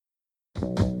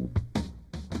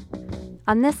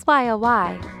On this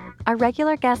YOY, our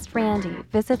regular guest Randy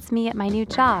visits me at my new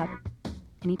job,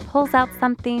 and he pulls out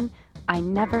something I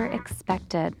never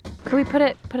expected. Could we put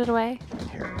it away?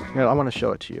 Here, I want to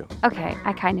show it to you. Okay,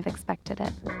 I kind of expected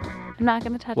it. I'm not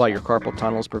going to touch it. While your carpal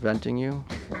tunnel's preventing you?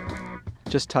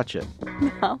 Just touch it.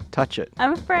 No. Touch it.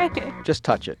 I'm afraid. Just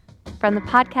touch it. From the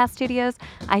podcast studios,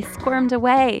 I squirmed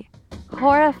away,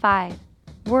 horrified,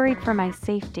 worried for my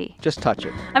safety. Just touch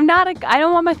it. I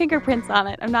don't want my fingerprints on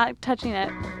it. I'm not touching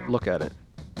it. Look at it.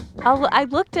 I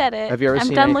looked at it. Have you ever I'm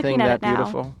seen done anything looking at that it now.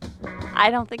 beautiful?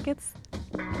 I don't think it's...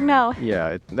 No.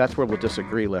 Yeah, that's where we'll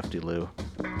disagree, Lefty Lou.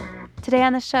 Today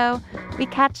on the show, we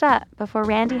catch up before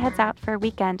Randy heads out for a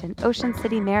weekend in Ocean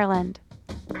City, Maryland.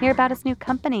 Hear about his new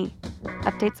company,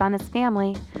 updates on his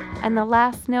family, and the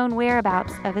last known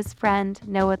whereabouts of his friend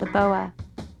Noah the Boa.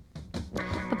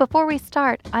 But before we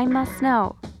start, I must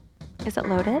know, is it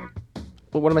loaded?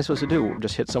 Well, what am I supposed to do?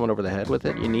 Just hit someone over the head with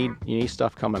it? You need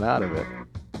stuff coming out of it.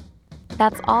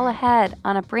 That's all ahead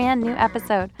on a brand new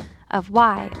episode of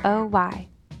Why Oh Why.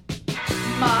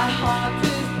 My heart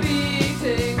is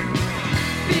beating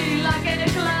like any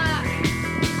clock.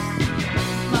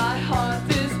 My heart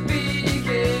is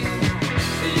beating,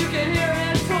 you can hear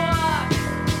it talk.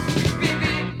 Beat,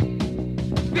 beat,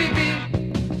 beat, beat.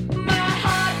 My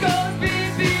heart goes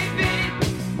beat, beat, beat.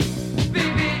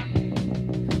 Beat, beat,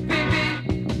 beat, beat.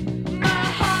 My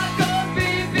heart goes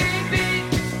beat, beat, beat.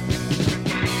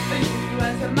 You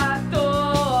answer my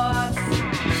thoughts.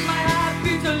 My heart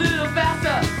beats a little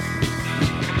faster.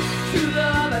 True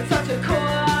love at such a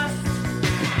cost.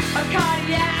 A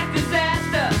cardiac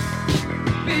disaster.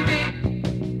 Beep, beep,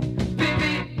 beep,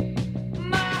 beep.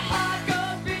 My heart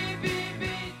goes beep, beep,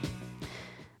 beep.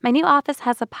 My new office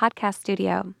has a podcast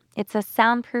studio. It's a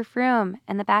soundproof room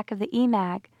in the back of the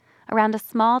eMag, around a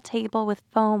small table with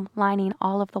foam lining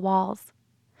all of the walls.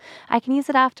 I can use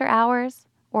it after hours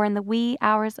or in the wee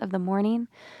hours of the morning.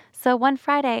 So one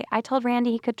Friday, I told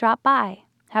Randy he could drop by,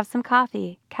 have some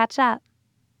coffee, catch up.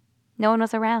 No one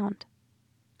was around.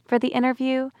 For the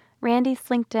interview, Randy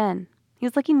slinked in. He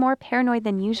was looking more paranoid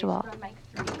than usual.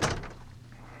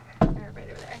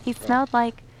 He smelled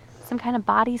like some kind of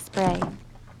body spray,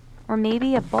 or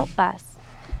maybe a Bolt bus,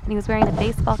 and he was wearing a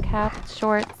baseball cap,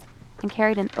 shorts, and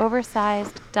carried an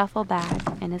oversized duffel bag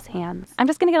in his hands. I'm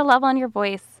just going to get a level on your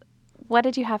voice. What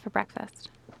did you have for breakfast?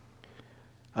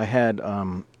 I had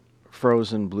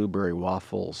frozen blueberry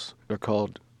waffles. They're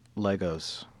called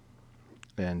Legos.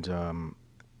 And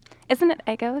Isn't it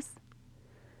Eggos?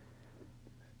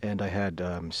 and I had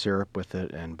syrup with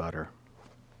it and butter.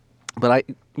 But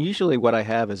usually what I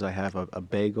have is I have a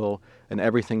bagel, an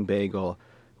everything bagel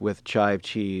with chive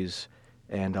cheese,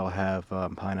 and I'll have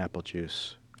pineapple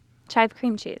juice. Chive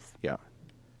cream cheese. Yeah.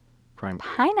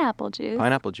 Pineapple juice?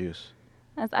 Pineapple juice.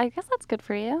 I guess that's good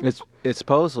for you. It's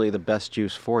supposedly the best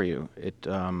juice for you.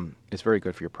 It's very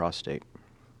good for your prostate.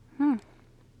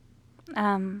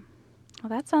 Well,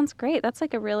 that sounds great. That's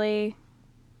like a really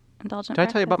indulgent Did I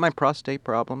tell you about my breakfast. prostate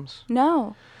problems?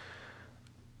 No.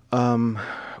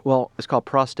 Well, it's called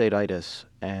prostatitis,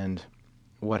 and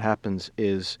what happens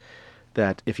is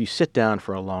that if you sit down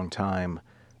for a long time,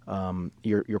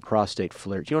 your prostate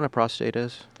flares. Do you know what a prostate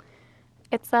is?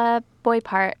 It's a boy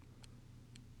part.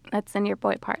 That's in your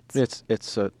boy parts. It's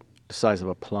the size of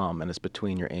a plum, and it's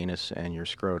between your anus and your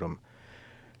scrotum.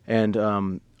 And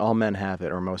all men have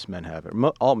it, or most men have it.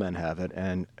 All men have it,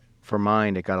 and for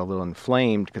mine, it got a little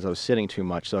inflamed because I was sitting too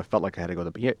much, so I felt like I had to go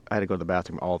to the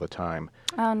bathroom all the time.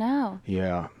 Oh, no.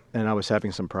 Yeah, and I was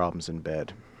having some problems in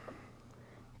bed.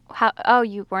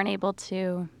 You weren't able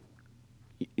to...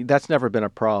 That's never been a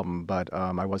problem, but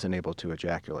I wasn't able to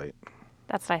ejaculate.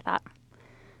 That's what I thought.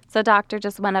 So doctor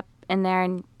just went up in there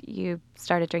and you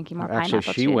started drinking more pineapple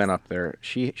Actually, she juice. went up there.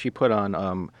 She put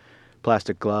on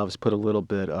plastic gloves, put a little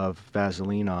bit of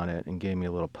Vaseline on it, and gave me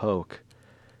a little poke.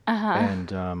 Uh-huh.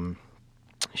 And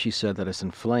she said that it's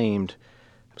inflamed,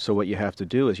 so what you have to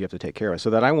do is you have to take care of it. So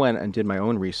that I went and did my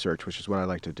own research, which is what I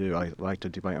like to do. I like to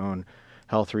do my own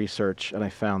health research, and I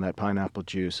found that pineapple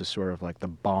juice is sort of like the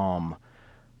balm,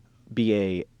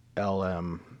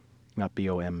 B-A-L-M, not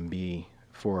B-O-M-B,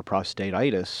 for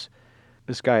prostatitis.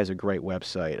 This guy has a great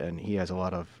website, and he has a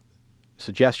lot of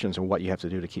suggestions on what you have to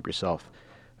do to keep yourself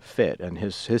fit. And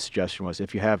his suggestion was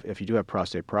if you do have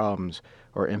prostate problems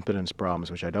or impotence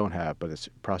problems, which I don't have, but it's a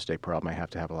prostate problem, I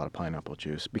have to have a lot of pineapple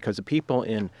juice, because the people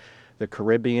in the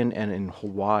Caribbean and in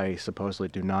Hawaii supposedly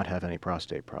do not have any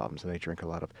prostate problems, and they drink a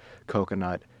lot of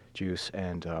coconut juice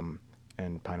and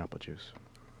pineapple juice.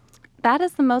 That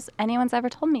is the most anyone's ever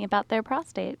told me about their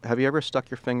prostate. Have you ever stuck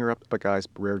your finger up a guy's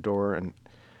rear door? And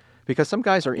because some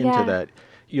guys are into Yeah. that,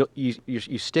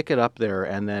 you stick it up there,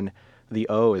 and then the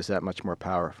O is that much more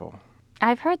powerful.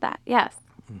 I've heard that, yes.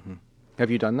 Have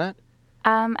you done that?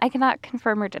 I cannot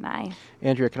confirm or deny.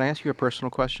 Andrea, can I ask you a personal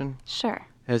question? Sure.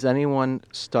 Has anyone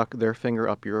stuck their finger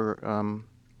up your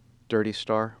dirty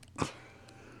star?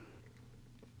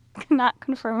 Cannot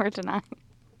confirm or deny.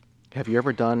 Have you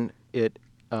ever done it?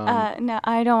 No,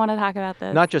 I don't want to talk about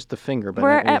this. Not just the finger, but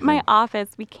We're at my anything. office.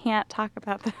 We can't talk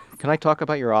about this. Can I talk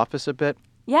about your office a bit?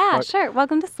 Yeah, What- sure.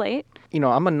 Welcome to Slate.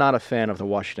 I'm not a fan of the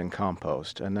Washington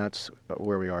Compost, and that's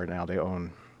where we are now. They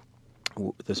own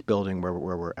this building where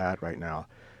we're at right now.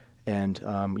 And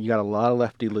you got a lot of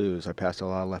lefty-loos. I passed a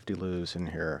lot of lefty-loos in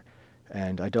here.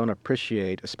 And I don't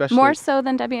appreciate, especially... More so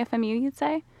than WFMU, you'd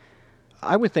say?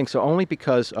 I would think so, only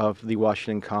because of the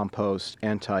Washington Compost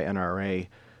anti-NRA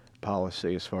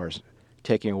policy as far as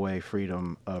taking away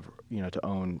freedom of, to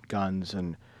own guns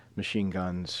and machine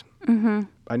guns. Mm-hmm.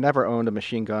 I never owned a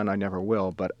machine gun. I never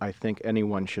will, but I think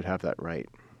anyone should have that right.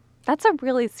 That's a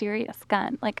really serious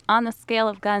gun. Like, on the scale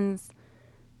of guns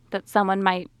that someone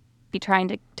might be trying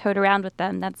to tote around with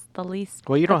them, that's the least.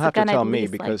 Well, you don't that's have the to gun tell I'd me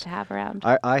least because like to have around.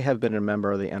 I have been a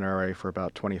member of the NRA for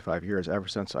about 25 years. Ever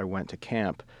since I went to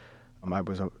camp, I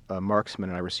was a marksman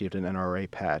and I received an NRA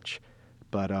patch.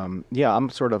 But yeah, I'm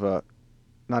sort of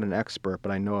not an expert,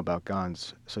 but I know about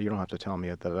guns, so you don't have to tell me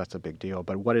that that's a big deal.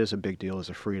 But what is a big deal is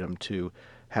the freedom to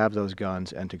have those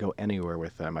guns and to go anywhere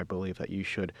with them. I believe that you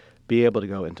should be able to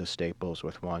go into Staples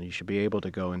with one. You should be able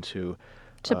to go into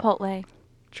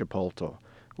Chipotle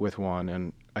with one.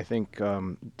 And I think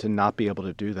to not be able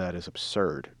to do that is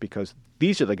absurd because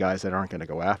these are the guys that aren't going to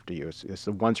go after you. It's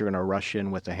the ones who are going to rush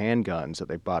in with the handguns that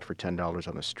they bought for $10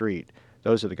 on the street.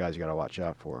 Those are the guys you got to watch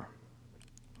out for.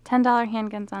 $10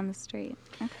 handguns on the street.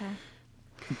 Okay.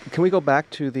 Can we go back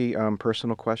to the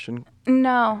personal question?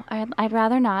 No, I'd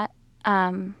rather not.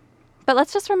 But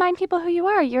let's just remind people who you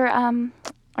are. You're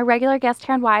a regular guest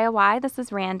here on YOY. This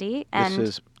is Randy, and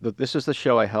this is the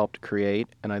show I helped create,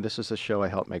 and this is the show I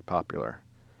helped make popular.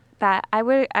 That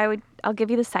I'll give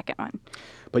you the second one.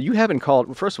 But you haven't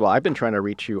called. First of all, I've been trying to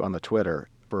reach you on the Twitter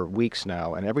for weeks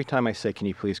now, and every time I say, "Can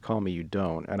you please call me?" you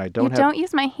don't, and I don't. You don't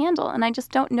use my handle, and I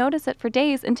just don't notice it for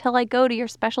days until I go to your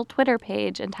special Twitter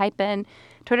page and type in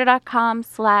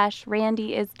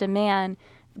twitter.com/randyisdemand.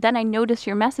 Then I notice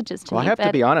your messages to me. Well, I have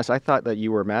to be honest. I thought that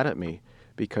you were mad at me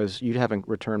because you haven't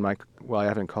returned I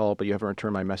haven't called, but you haven't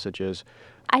returned my messages.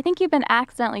 I think you've been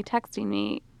accidentally texting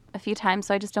me a few times,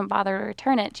 so I just don't bother to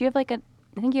return it. Do you have I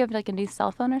think you have a new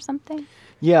cell phone or something?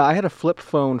 Yeah, I had a flip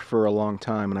phone for a long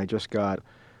time, and I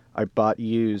bought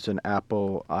used an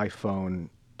Apple iPhone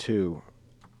 2,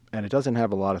 and it doesn't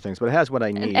have a lot of things, but it has what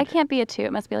I need. It can't be a 2.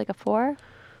 It must be like a 4.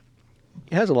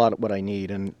 It has a lot of what I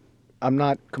need, and I'm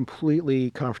not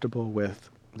completely comfortable with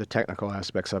the technical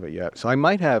aspects of it yet. So I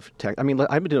might have I've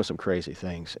been doing some crazy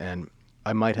things, and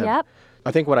I might have. Yep.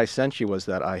 I think what I sent you was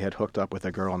that I had hooked up with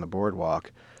a girl on the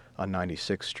boardwalk on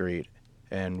 96th Street,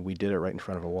 and we did it right in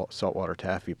front of a saltwater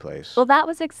taffy place. Well, that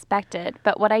was expected,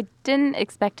 but what I didn't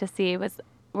expect to see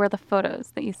were the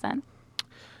photos that you sent.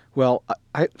 Well,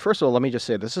 first of all, let me just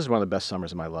say this is one of the best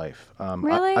summers of my life.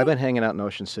 Really? I've been hanging out in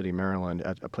Ocean City, Maryland,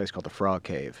 at a place called the Frog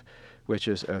Cave, which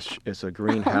is it's a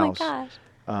greenhouse. Oh my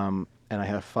gosh. And I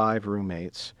have 5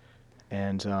 roommates,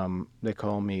 and they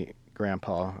call me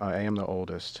Grandpa. I am the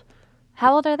oldest.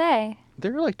 How old are they?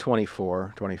 They're like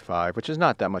 24, 25, which is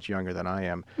not that much younger than I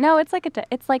am. No, it's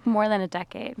like more than a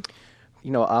decade.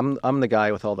 I'm the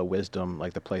guy with all the wisdom,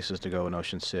 like the places to go in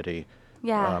Ocean City.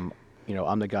 Yeah.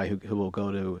 I'm the guy who will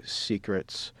go to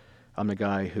Secrets. I'm the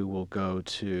guy who will go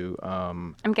to...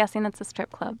 I'm guessing it's a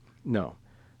strip club. No.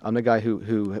 I'm the guy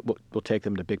who will take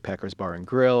them to Big Pecker's Bar and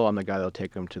Grill. I'm the guy that'll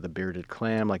take them to the Bearded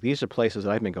Clam. Like, these are places that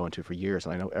I've been going to for years,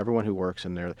 and I know everyone who works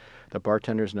in there. The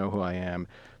bartenders know who I am.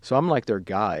 So I'm like their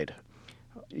guide.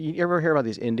 You ever hear about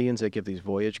these Indians that give these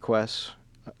voyage quests?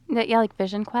 Yeah, like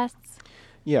vision quests.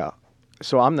 Yeah.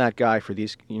 So I'm that guy for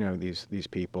these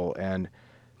people, and...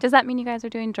 Does that mean you guys are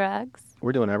doing drugs?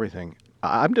 We're doing everything.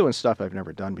 I'm doing stuff I've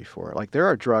never done before. Like, there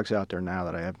are drugs out there now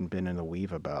that I haven't been in the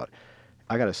weave about.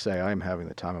 I got to say, I'm having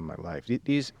the time of my life.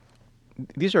 These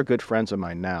are good friends of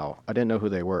mine now. I didn't know who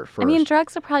they were at first. I mean,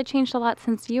 drugs have probably changed a lot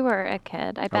since you were a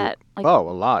kid, I bet. A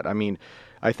lot. I mean,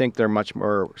 I think they're much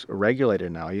more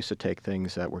regulated now. I used to take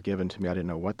things that were given to me. I didn't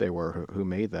know what they were, who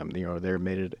made them. They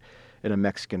made it in a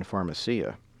Mexican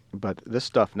pharmacia. But this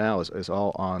stuff now is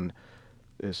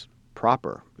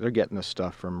proper. They're getting this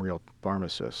stuff from real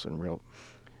pharmacists and real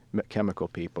chemical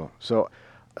people. So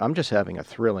I'm just having a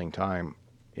thrilling time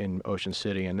in Ocean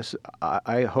City, and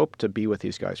I hope to be with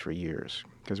these guys for years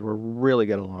because we're really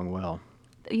get along well.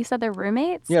 You said they're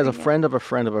roommates? Yeah, a friend of a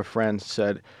friend of a friend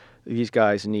said these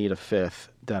guys need a 5th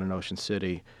down in Ocean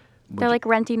City. They're like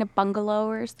renting a bungalow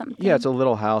or something. Yeah, it's a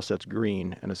little house that's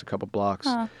green, and it's a couple blocks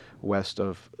Huh. west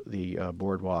of the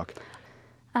boardwalk.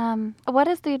 What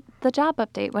is the job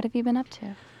update? What have you been up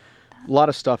to? A lot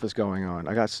of stuff is going on.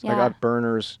 I Yeah. got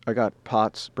burners. I got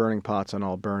burning pots on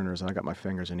all burners, and I got my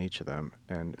fingers in each of them.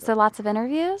 And So lots of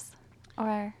interviews?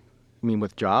 Or? you mean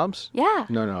with jobs? Yeah.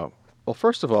 No. Well,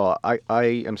 first of all, I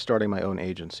am starting my own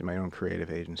agency, my own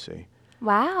creative agency.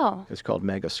 Wow. It's called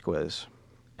MegaSquizz.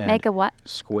 And Mega what?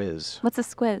 Squizz. What's a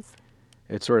squiz?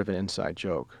 It's sort of an inside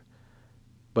joke,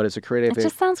 but it's a creative. It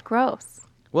just sounds gross.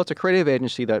 Well, it's a creative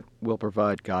agency that will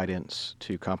provide guidance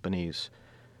to companies,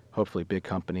 hopefully big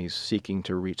companies, seeking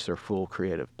to reach their full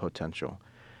creative potential.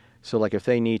 So, like if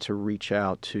they need to reach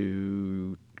out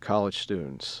to college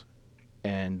students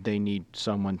and they need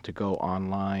someone to go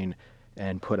online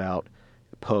and put out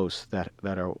posts that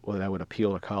would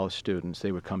appeal to college students,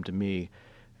 they would come to me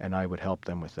and I would help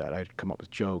them with that. I'd come up with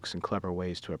jokes and clever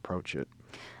ways to approach it.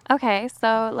 Okay,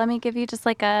 so let me give you just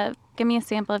give me a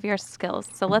sample of your skills.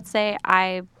 So let's say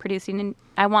I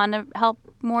want to help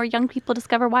more young people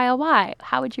discover YOY.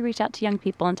 How would you reach out to young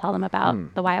people and tell them about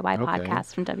the YOY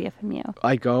podcast from WFMU?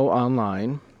 I go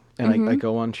online and I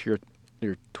go onto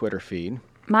your Twitter feed.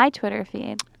 My Twitter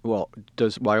feed. Well,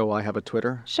 does YOI have a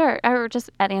Twitter? Sure, or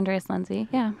just at Andreas Lindsay,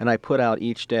 yeah. And I put out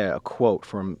each day a quote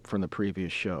from the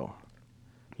previous show.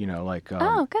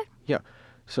 Oh, good. Yeah.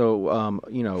 So,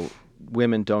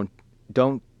 women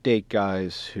don't date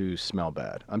guys who smell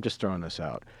bad. I'm just throwing this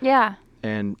out. Yeah.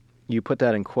 And you put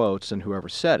that in quotes and whoever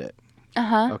said it.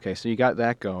 Uh-huh. Okay, so you got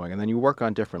that going. And then you work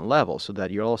on different levels so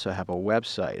that you also have a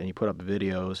website and you put up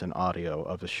videos and audio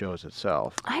of the shows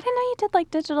itself. I didn't know you did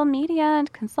digital media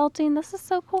and consulting. This is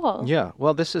so cool. Yeah.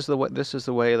 Well, this is the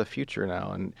way of the future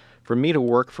now. And for me to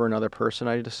work for another person,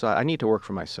 I decide I need to work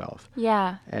for myself.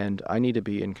 Yeah. And I need to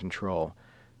be in control.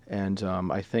 And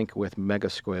I think with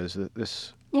MegaSquizz,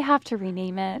 this... You have to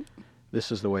rename it. This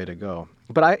is the way to go.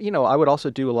 But I would also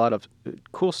do a lot of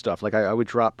cool stuff. Like I would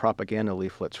drop propaganda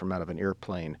leaflets from out of an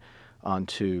airplane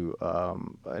onto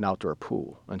an outdoor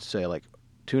pool and say, like,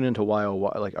 tune into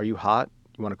YOY. Like, are you hot?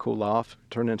 You want to cool off?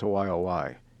 Turn into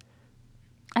YOY.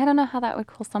 I don't know how that would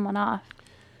cool someone off.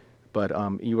 But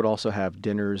you would also have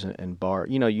dinners and bar.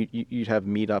 You'd have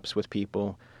meetups with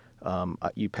people.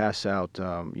 You pass out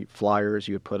flyers.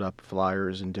 You would put up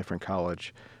flyers in different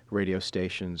college radio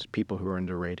stations, people who are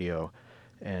into radio.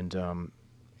 And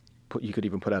you could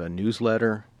even put out a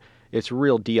newsletter. It's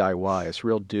real DIY. It's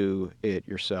real do it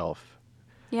yourself.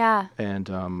 Yeah.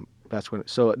 And that's when.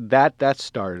 So that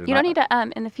started. You don't need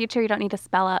to. In the future, you don't need to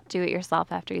spell out do it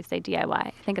yourself after you say DIY.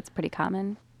 I think it's pretty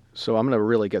common. So I'm going to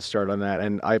really get started on that.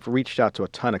 And I've reached out to a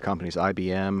ton of companies,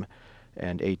 IBM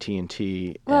and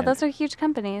AT&T. Well, those are huge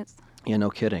companiit's. Yeah, no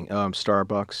kidding.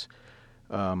 Starbucks.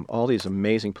 All these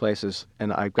amazing places,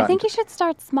 and I think you should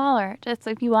start smaller, just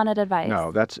if you wanted advice.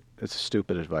 No, it's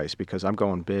stupid advice because I'm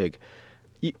going big.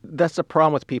 That's the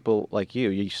problem with people like you.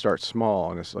 You start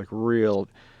small, and it's like real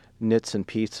nits and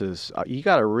pizzas. You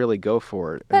got to really go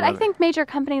for it. But I think major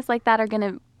companies like that are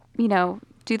going to,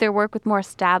 do their work with more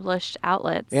established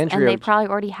outlets, Andrea, and they probably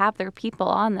already have their people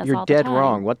on this. You're all the dead time.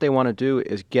 wrong. What they want to do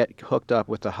is get hooked up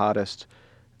with the hottest,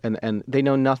 and they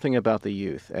know nothing about the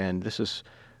youth, and this is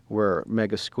where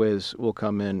MegaSquizz will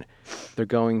come in. They're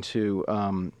going to,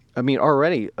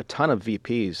 already a ton of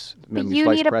VPs, but you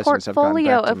need a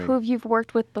portfolio of who you've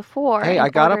worked with before. Hey, I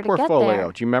got a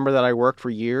portfolio. Do you remember that I worked for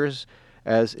years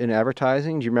in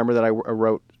advertising? Do you remember that I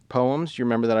wrote poems? Do you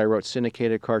remember that I wrote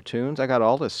syndicated cartoons? I got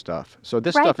all this stuff. So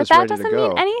this stuff is ready to go. But that doesn't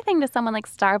mean anything to someone like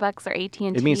Starbucks or AT&T.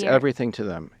 It means everything to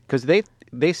them because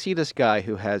they see this guy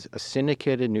who has a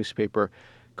syndicated newspaper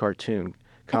cartoon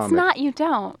comic. It's not. You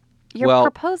don't. You're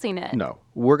proposing it. No,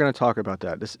 we're going to talk about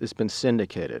that. It's been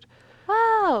syndicated.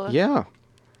 Wow. Yeah.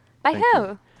 By Thank who?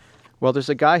 you. Well, there's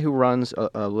a guy who runs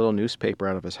a little newspaper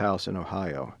out of his house in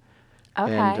Ohio.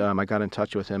 Okay. And I got in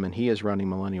touch with him, and he is running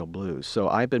Millennial Blues. So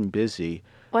I've been busy.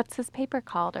 What's his paper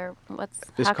called, or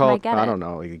It's how called, can I get it? I don't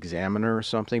know, like Examiner or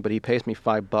something, but he pays me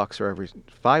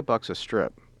 $5 a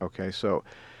strip. Okay, so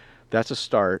that's a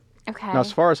start. Okay. Now,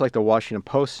 as far as like the Washington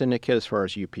Post syndicate, as far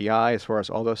as UPI, as far as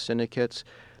all those syndicates,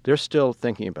 they're still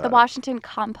thinking about it. The Washington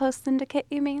Compost Syndicate,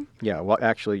 you mean? Yeah, well,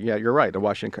 actually, yeah, you're right, the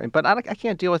Washington. But I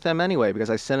can't deal with them anyway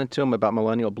because I sent it to them about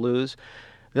Millennial Blues.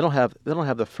 They don't have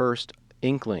the first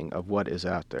inkling of what is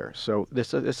out there. So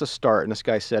it's a start, and this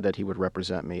guy said that he would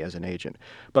represent me as an agent.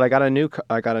 But I got a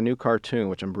new cartoon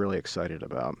which I'm really excited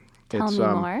about. Tell me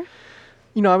more.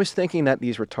 I was thinking that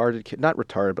these retarded kids, not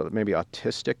retarded, but maybe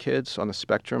autistic kids on the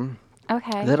spectrum,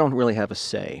 Okay. they don't really have a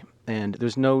say. And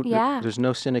there's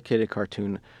no syndicated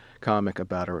cartoon comic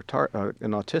about an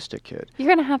autistic kid. You're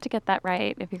going to have to get that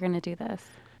right if you're going to do this.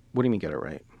 What do you mean get it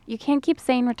right? You can't keep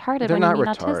saying retarded They're when not you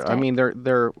mean retarded. autistic. I mean,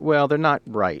 they're not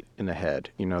right in the head.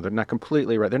 You know, they're not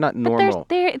completely right. They're not but normal.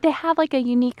 they have like a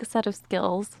unique set of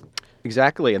skills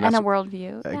Exactly, and and that's a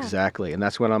worldview. Yeah. exactly, and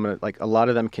that's when I'm gonna like. A lot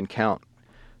of them can count,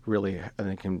 really, and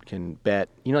they can bet.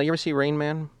 You know, you ever see Rain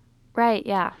Man? Right,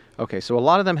 yeah. Okay, so a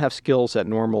lot of them have skills that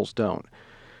normals don't,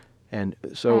 and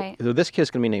so, Right. so this kid's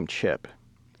gonna be named Chip.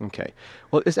 Okay,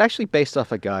 well, it's actually based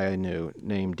off a guy I knew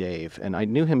named Dave, and I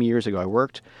knew him years ago. I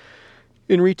worked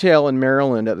in retail in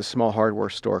Maryland at a small hardware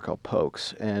store called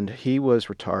Pokes, and he was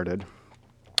retarded,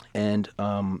 and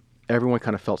everyone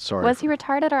kind of felt sorry. Was he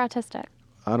retarded or autistic?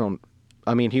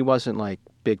 I mean, he wasn't like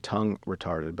big tongue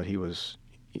retarded, but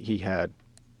he had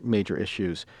major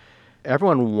issues.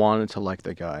 Everyone wanted to like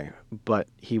the guy, but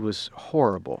he was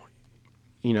horrible.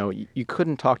 You know, you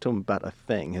couldn't talk to him about a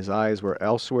thing. His eyes were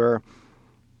elsewhere.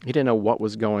 He didn't know what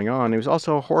was going on. He was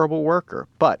also a horrible worker.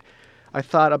 But I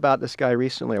thought about this guy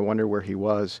recently. I wondered where he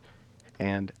was.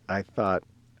 And I thought,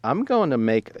 I'm going to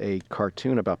make a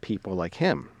cartoon about people like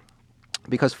him.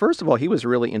 Because first of all, he was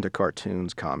really into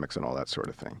cartoons, comics, and all that sort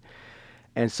of thing.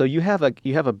 And so you have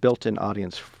a built-in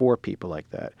audience for people like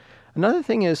that. Another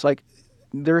thing is like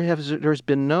there's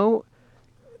been no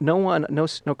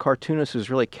cartoonist who's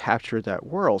really captured that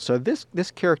world. So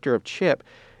this character of Chip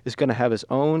is going to have his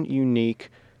own unique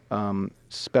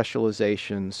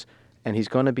specializations, and he's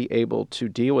going to be able to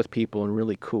deal with people in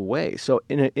really cool ways. So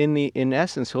in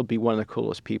essence, he'll be one of the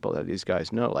coolest people that these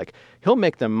guys know. Like he'll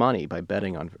make them money by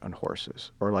betting on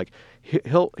horses, or like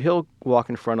he'll walk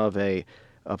in front of a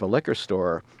liquor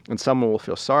store and someone will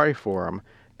feel sorry for him,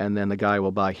 and then the guy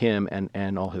will buy him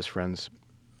and all his friends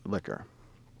liquor.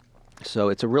 So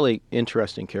it's a really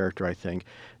interesting character, I think.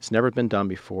 It's never been done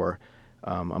before.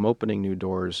 I'm opening new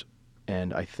doors,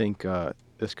 and I think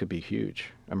this could be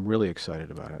huge. I'm really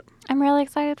excited about it. I'm really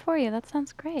excited for you. That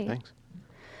sounds great. Thanks.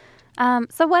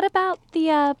 So what about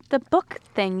the book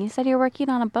thing? You said you were working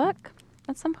on a book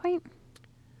at some point?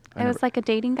 It was like a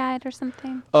dating guide or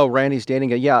something? Oh, Randy's dating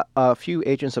guide. Yeah, a few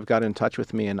agents have got in touch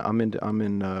with me, and I'm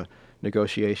in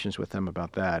negotiations with them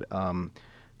about that.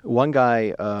 One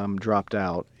guy dropped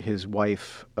out. His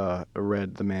wife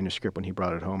read the manuscript when he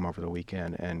brought it home over the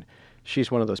weekend, and she's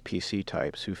one of those PC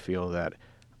types who feel that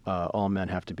all men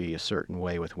have to be a certain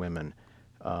way with women.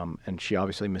 And she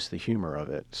obviously missed the humor of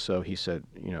it. So he said,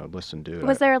 listen, dude.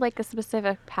 Was there like a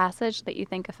specific passage that you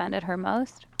think offended her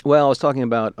most? Well, I was talking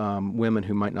about women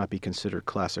who might not be considered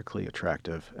classically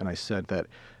attractive. And I said that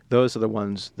those are the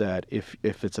ones that if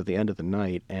it's at the end of the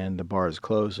night and the bar is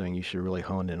closing, you should really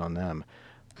hone in on them.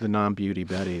 The non-beauty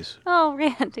Betties. Oh,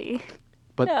 Randy.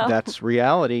 But No. that's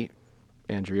reality,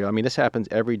 Andrea. I mean, this happens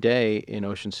every day in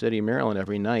Ocean City, Maryland,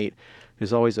 every night.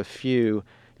 There's always a few.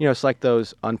 It's like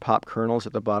those unpopped kernels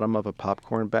at the bottom of a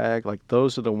popcorn bag. Like,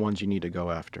 those are the ones you need to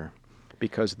go after,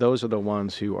 because those are the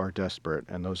ones who are desperate,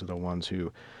 and those are the ones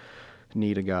who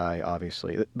need a guy,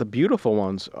 obviously. The beautiful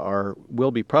ones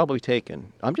will be probably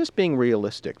taken. I'm just being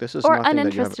realistic. This is Or nothing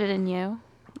uninterested in you.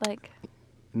 Like,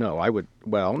 No, I would.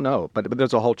 Well, no, but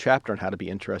there's a whole chapter on how to be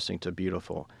interesting to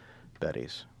beautiful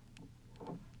Betties.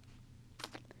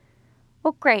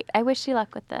 well, great. I wish you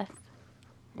luck with this.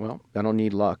 Well, I don't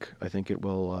need luck. I think it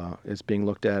will. It's being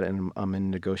looked at, and I'm in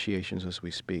negotiations as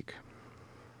we speak.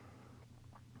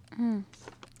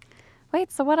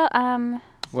 Wait, so what?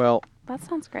 Well, That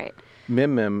sounds great.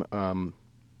 Mim,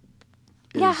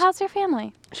 Yeah, how's your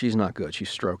family? she's not good. She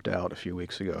stroked out a few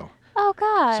weeks ago, Oh,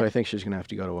 God. so I think she's gonna have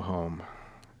to go to a home.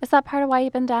 Is that part of why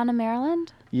you've been down in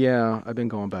Maryland? Yeah, I've been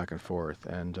going back and forth,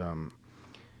 and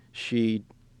she's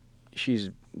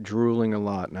drooling a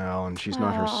lot now, and she's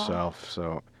not Oh. herself.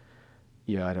 So,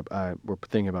 yeah, we're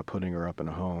thinking about putting her up in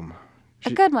a home.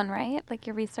 A good one, right? Like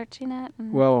you're researching it?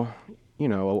 And Well,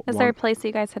 is there a place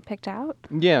you guys had picked out?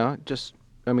 Yeah,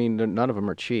 none of them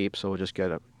are cheap, so we'll just try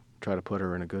to put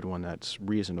her in a good one that's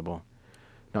reasonable,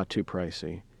 not too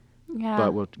pricey. Yeah.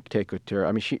 But we'll take good care.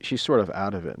 I mean, she's sort of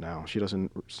out of it now. She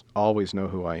doesn't always know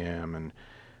who I am, and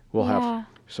we'll Yeah. have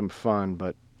some fun.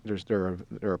 But there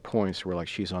are points where like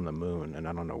she's on the moon, and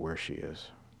I don't know where she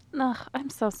is. Ugh, I'm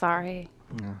so sorry.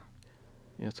 Yeah,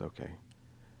 it's okay.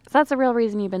 So that's the real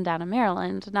reason you've been down in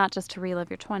Maryland, not just to relive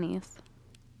your 20s.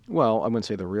 Well, I wouldn't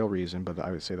say the real reason, but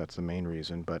I would say that's the main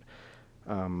reason. But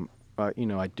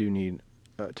I do need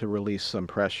to release some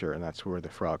pressure, and that's where the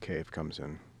Frog Cave comes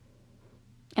in.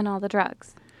 And all the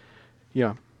drugs.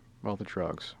 Yeah, all the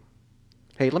drugs.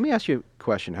 Hey, let me ask you a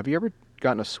question. Have you ever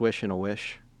gotten a swish and a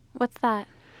wish? What's that?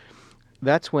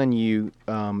 That's when you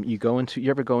ever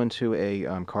go into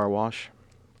a car wash?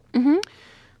 Mm-hmm.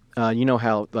 You know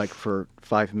how, like, for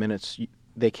 5 minutes,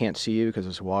 they can't see you because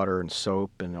there's water and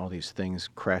soap and all these things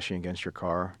crashing against your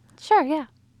car? Sure, yeah.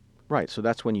 Right, so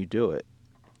that's when you do it.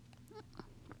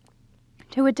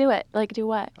 Who would do it? Like, do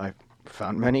what? I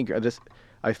found many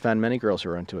girls who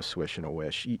are into a swish and a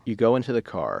wish. You go into the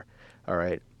car, all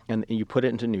right, and you put it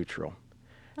into neutral,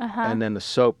 and then the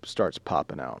soap starts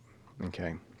popping out,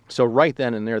 okay? So right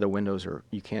then and there, the windows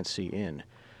you can't see in.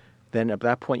 Then at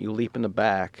that point, you leap in the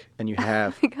back, and you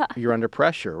have, you're under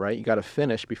pressure, right? You got to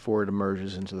finish before it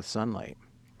emerges into the sunlight.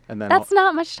 And then That's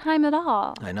not much time at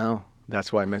all. I know.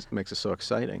 That's why it makes it so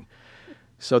exciting.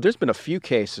 So there's been a few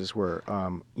cases where,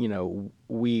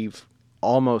 we've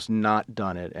almost not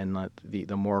done it, and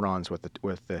the morons with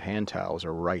the hand towels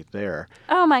are right there.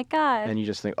 Oh, my God. And you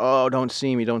just think, oh, don't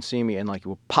see me, and like you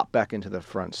will pop back into the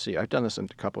front seat. I've done this a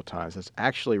couple of times. It's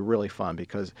actually really fun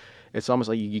because it's almost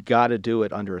like you got to do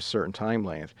it under a certain time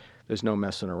length. There's no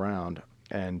messing around,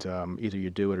 and either you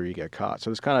do it or you get caught.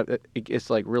 So it's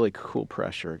like really cool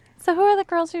pressure. So who are the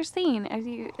girls you're seeing?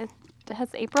 Has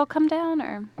April come down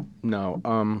or?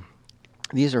 No,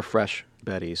 these are fresh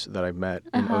Bettys that I met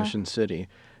in Ocean City.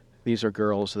 These are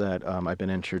girls that I've been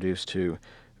introduced to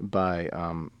by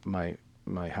my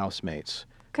housemates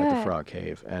at the Frog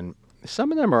Cave, and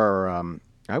some of them are,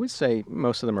 I would say,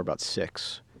 most of them are about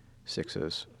sixes.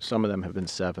 Some of them have been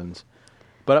sevens,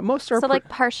 but most are. So like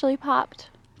partially popped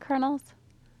kernels.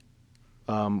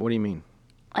 What do you mean?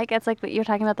 Like it's like what you're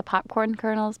talking about the popcorn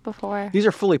kernels before. These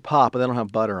are fully popped, but they don't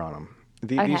have butter on them.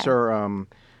 Okay. These are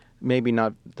maybe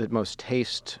not the most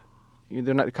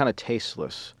they're not kind of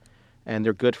tasteless, and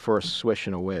they're good for a swish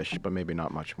and a wish, but maybe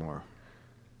not much more.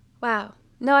 Wow.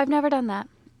 No, I've never done that.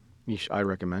 I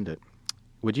recommend it.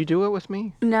 Would you do it with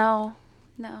me? No.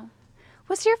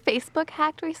 Was your Facebook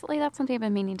hacked recently? That's something I've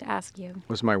been meaning to ask you.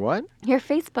 Was my what? Your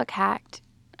Facebook hacked.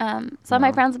 Some of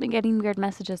my friends have been getting weird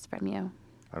messages from you.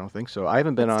 I don't think so. I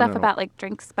haven't been on stuff about like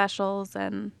drink specials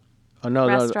and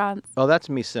restaurants. Oh, that's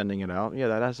me sending it out. Yeah,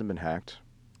 that hasn't been hacked.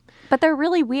 But they're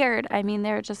really weird. I mean,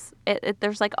 they're just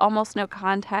there's like almost no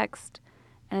context,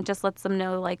 and it just lets them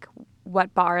know like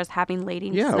what bar is having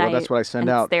ladies' night. Yeah, well, that's what I send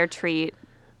out. It's their treat.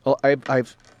 Well,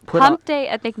 I've put Hump Day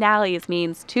at McNally's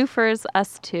means two furs,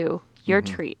 us two. Your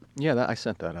treat. Yeah, I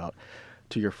sent that out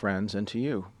to your friends and to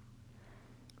you.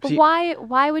 But See,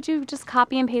 why would you just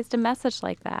copy and paste a message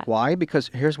like that? Why? Because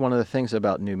here's one of the things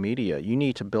about new media. You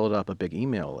need to build up a big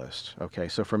email list. Okay,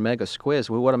 so for MegaSquizz,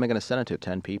 what am I going to send it to?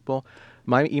 10 people?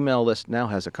 My email list now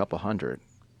has a couple hundred.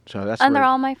 So that's and they're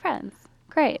all my friends.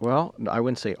 Great. Well, I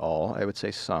wouldn't say all. I would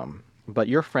say some. But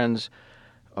your friends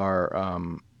are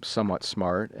somewhat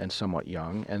smart and somewhat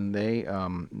young, and they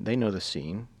know the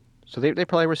scene. So they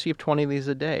probably receive 20 of these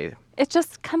a day. It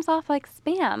just comes off like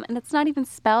spam, and it's not even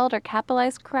spelled or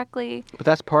capitalized correctly. But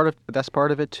that's part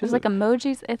of it too. There's like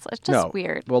emojis. It's just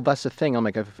weird. Well, that's the thing. I'm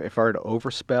like, if I were to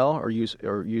overspell or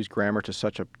use grammar to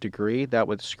such a degree, that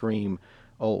would scream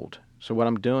old. So what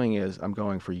I'm doing is I'm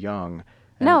going for young.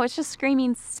 No, it's just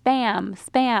screaming spam.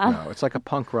 No, it's like a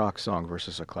punk rock song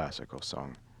versus a classical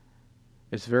song.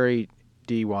 It's very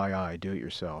DIY, do it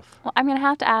yourself. Well, I'm going to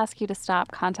have to ask you to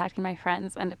stop contacting my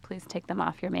friends and to please take them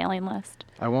off your mailing list.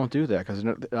 I won't do that because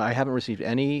I haven't received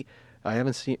any. I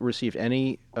haven't received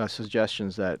any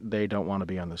suggestions that they don't want to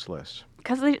be on this list.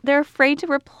 Because they're afraid to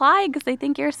reply because they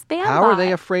think you're a spam How bot. are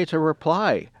they afraid to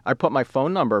reply? I put my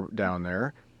phone number down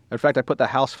there. In fact, I put the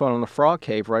house phone on the Frog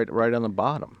Cave right on the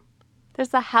bottom.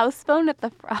 There's a house phone at the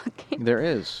Frog Cave. There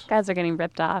is. Guys are getting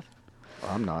ripped off.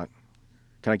 Well, I'm not.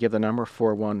 Can I give the number?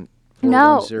 410?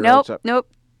 Nope.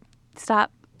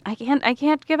 Stop. I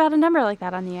can't give out a number like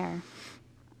that on the air.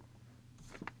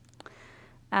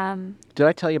 Did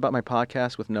I tell you about my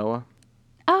podcast with Noah?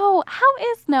 Oh, how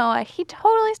is Noah? He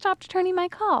totally stopped returning my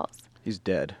calls. He's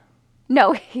dead.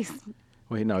 No, he's...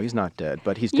 Wait, no, he's not dead,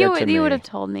 but he's dead to me. You would have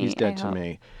told me. He's dead to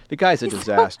me. The guy's a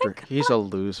disaster. He's a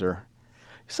loser.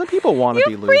 Some people want to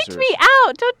be losers. You freaked me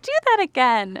out. Don't do that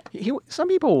again. Some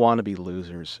people want to be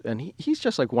losers, and he's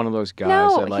just like one of those guys.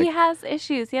 No, that, he has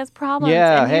issues. He has problems.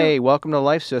 Yeah, hey, welcome to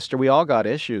life, sister. We all got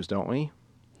issues, don't we?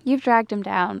 You've dragged him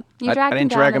down. I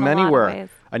didn't drag him anywhere.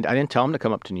 I didn't tell him to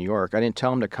come up to New York. I didn't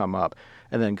tell him to come up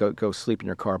and then go sleep in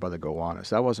your car by the Gowanus.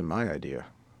 That wasn't my idea.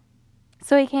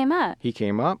 So he came up? He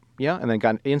came up, yeah, and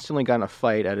then instantly got in a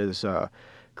fight at his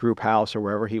group house or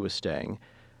wherever he was staying.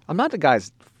 I'm not the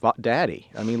guy's daddy.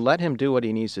 I mean, let him do what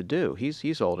he needs to do.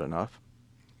 He's old enough.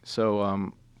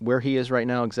 So where he is right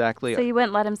now exactly... So you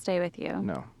wouldn't let him stay with you?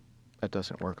 No, that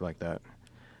doesn't work like that.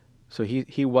 So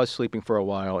he was sleeping for a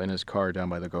while in his car down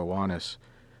by the Gowanus.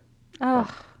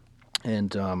 Ugh.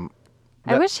 And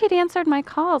I wish he'd answered my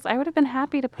calls. I would have been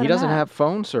happy to put him He doesn't up. have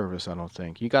phone service, I don't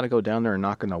think. You got to go down there and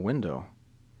knock on the window.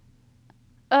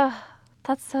 Ugh,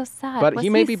 that's so sad. But Was he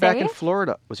may be back in safe?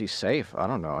 Florida. Was he safe? I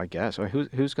don't know, I guess. I mean,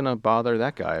 who's going to bother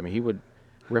that guy? I mean, he would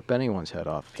rip anyone's head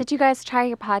off. Did you guys try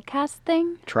your podcast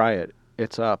thing? Try it.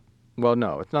 It's up. Well,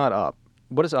 no, it's not up.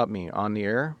 What does up mean? On the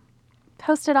air?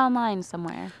 Post it online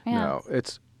somewhere. Yeah. No,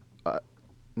 it's...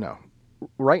 no.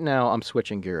 Right now, I'm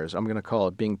switching gears. I'm going to call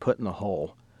it Being Put in the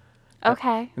Hole.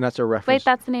 Okay. And that's a reference... Wait,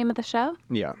 that's the name of the show?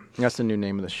 Yeah, that's the new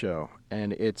name of the show.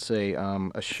 And it's a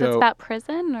show... So it's about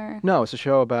prison, or? No, it's a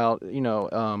show about,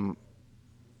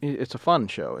 it's a fun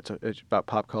show. It's about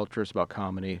pop culture. It's about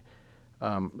comedy.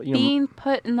 Being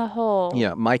put in the hole.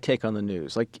 Yeah, my take on the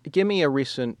news. Like, give me a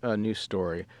recent news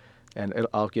story, and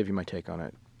I'll give you my take on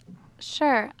it.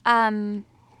 Sure.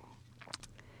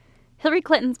 Hillary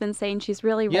Clinton's been saying she's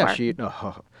really Yeah,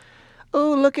 warm.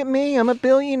 Oh, look at me. I'm a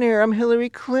billionaire. I'm Hillary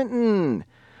Clinton.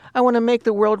 I want to make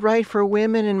the world right for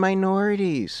women and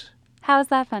minorities. How is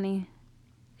that funny?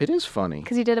 It is funny.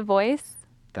 Because you did a voice?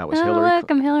 That was Oh, Hillary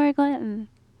look, I'm Hillary Clinton.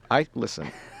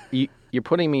 Listen, you're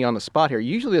putting me on the spot here.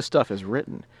 Usually this stuff is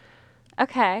written.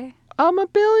 Okay. I'm a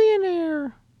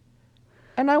billionaire.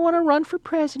 And I want to run for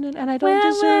president, and I don't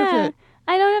deserve it.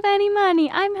 I don't have any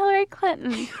money. I'm Hillary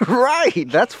Clinton. Right.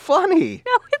 That's funny.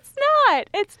 No, it's not.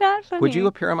 It's not funny. Would you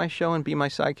appear on my show and be my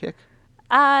sidekick?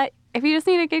 If you just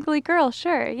need a giggly girl,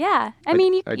 sure, yeah. I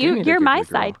mean, I do need a you're my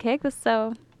giggly girl. sidekick,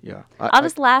 so Yeah. I'll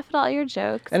just laugh at all your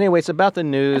jokes. Anyway, it's about the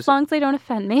news. As long as they don't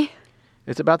offend me.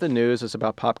 It's about the news. It's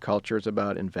about pop culture. It's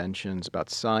about inventions, about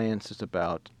science. It's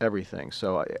about everything.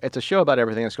 So it's a show about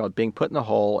everything. It's called Being Put in the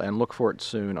Hole, and look for it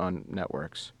soon on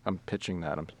networks. I'm pitching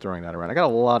that. I'm throwing that around. I got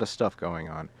a lot of stuff going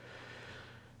on.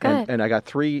 Good. And I got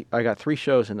three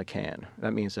shows in the can.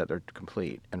 That means that they're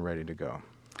complete and ready to go.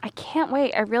 I can't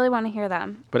wait. I really want to hear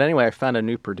them. But anyway, I found a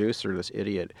new producer, this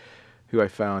idiot, who I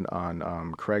found on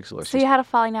Craigslist. So you had a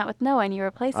falling out with Noah and you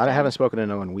replaced him. I haven't spoken to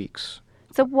Noah in weeks.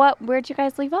 So where'd you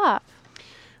guys leave off?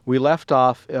 We left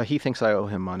off, he thinks I owe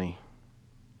him money.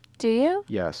 Do you?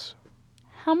 Yes.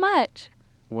 How much?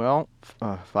 Well,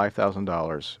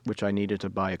 $5,000, which I needed to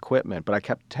buy equipment. But I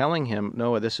kept telling him,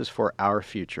 Noah, this is for our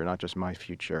future, not just my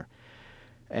future.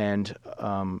 And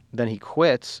then he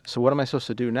quits. So what am I supposed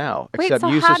to do now? Wait, Except so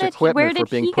use how this did equipment where for did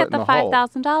being he put get in the the hole.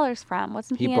 $5,000 from?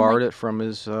 Wasn't he? He borrowed it from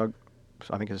his, I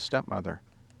think his stepmother.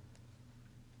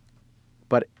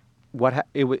 But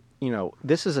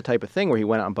this is the type of thing where he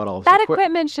went out and bought all this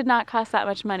equipment should not cost that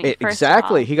much money.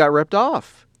 Exactly. He got ripped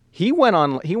off. He went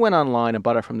online and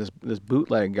bought it from this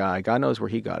bootleg guy. God knows where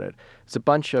he got it. It's a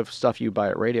bunch of stuff you buy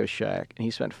at Radio Shack, and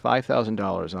he spent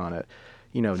 $5,000 on it.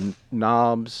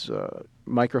 Knobs,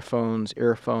 microphones,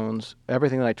 earphones,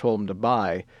 everything that I told him to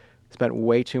buy. Spent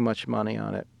way too much money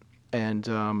on it, and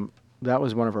that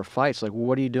was one of our fights. Like,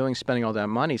 what are you doing spending all that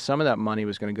money? Some of that money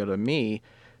was going to go to me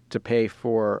to pay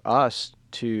for us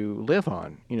to live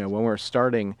on. When we're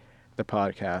starting the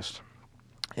podcast.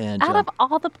 And out of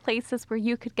all the places where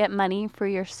you could get money for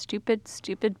your stupid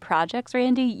projects,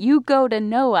 Randy, you go to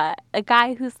Noah, a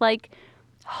guy who's like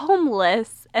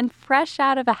homeless and fresh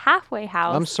out of a halfway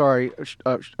house. I'm sorry,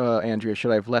 Andrea,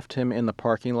 should I have left him in the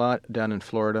parking lot down in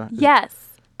Florida?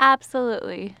 Yes,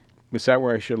 absolutely. Is that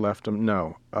where I should have left him?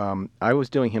 No. I was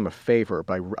doing him a favor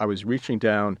I was reaching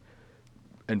down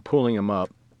and pulling him up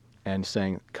and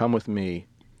saying, come with me,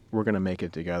 we're going to make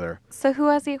it together. So who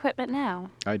has the equipment now?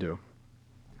 I do.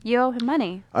 You owe him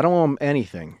money. I don't owe him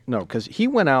anything. No, because he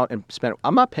went out and spent.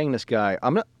 I'm not paying this guy.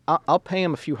 I'll pay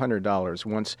him a few $100s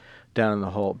once down in the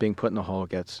hole, being put in the hole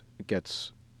gets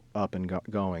up and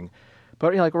going.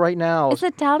 But like right now, is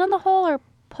it down in the hole or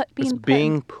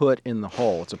being put in the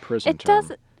hole? It's a prison term.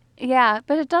 Does, yeah,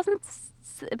 but it doesn't.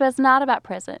 But it's not about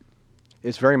prison.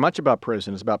 It's very much about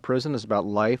prison. It's about prison. It's about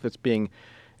life. It's being.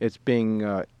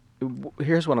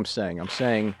 Here's what I'm saying. I'm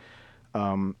saying.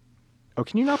 Oh,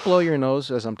 can you not blow your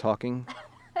nose as I'm talking?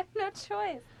 I have no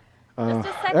choice. Just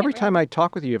a second, every time I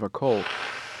talk with you, you have a cold.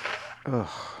 Ugh.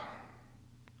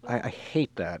 I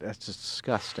hate that. That's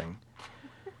disgusting.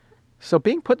 So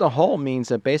being put in the hole means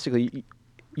that basically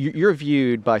you're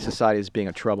viewed by society as being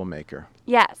a troublemaker.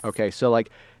 Yes. Okay, so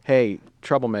like, hey,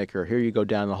 troublemaker, here you go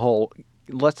down the hole.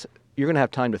 You're going to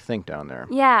have time to think down there.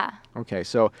 Yeah. Okay,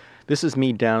 so this is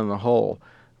me down in the hole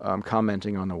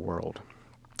commenting on the world.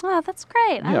 Oh, that's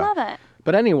great. I love it.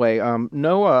 But anyway,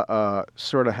 Noah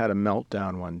sort of had a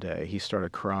meltdown one day. He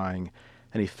started crying,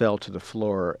 and he fell to the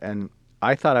floor. And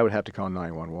I thought I would have to call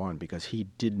 911 because he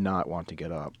did not want to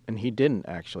get up. And he didn't,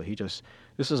 actually.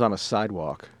 This is on a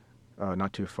sidewalk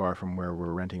not too far from where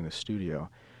we're renting the studio,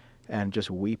 and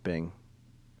just weeping.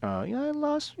 I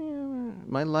lost,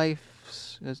 my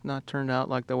life has not turned out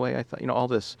like the way I thought, all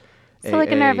this So like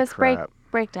a AA nervous crap.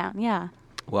 breakdown, yeah.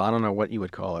 Well, I don't know what you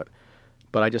would call it,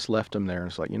 but I just left him there, and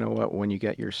it's like, you know what, when you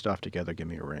get your stuff together, give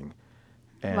me a ring.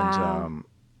 And Wow.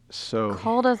 so,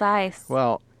 Cold as ice.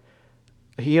 well,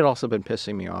 he had also been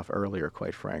pissing me off earlier,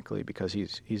 quite frankly, because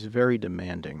he's very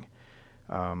demanding.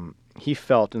 He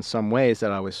felt in some ways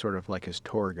that I was sort of like his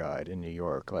tour guide in New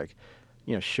York, like,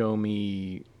 show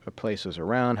me places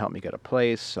around, help me get a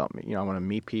place, help me, I want to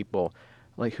meet people.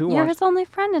 Like, who You're wants? his only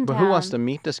friend in But town. who wants to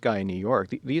meet this guy in New York?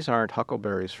 These aren't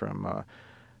huckleberries from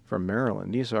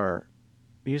Maryland. These are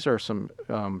some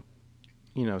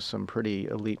some pretty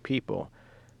elite people,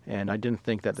 and I didn't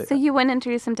think that. So you wouldn't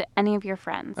introduce him to any of your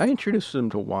friends? I introduced them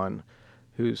to one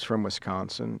who's from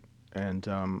Wisconsin, and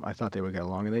I thought they would get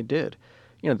along, and they did.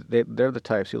 They're the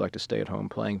types who like to stay at home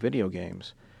playing video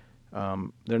games.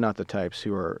 They're not the types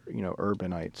who are,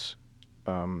 urbanites.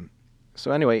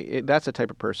 So anyway, that's the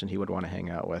type of person he would want to hang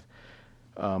out with.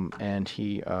 And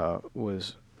he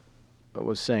was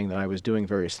saying that I was doing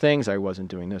various things. I wasn't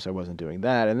doing this. I wasn't doing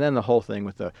that. And then the whole thing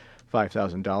with the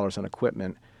 $5,000 on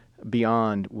equipment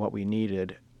beyond what we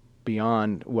needed,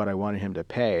 beyond what I wanted him to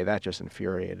pay, that just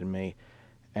infuriated me.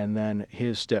 And then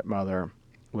his stepmother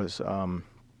was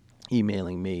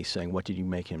emailing me saying, "What did you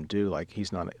make him do? Like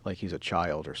he's a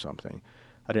child or something."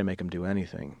 I didn't make him do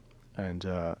anything. And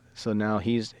so now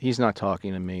he's not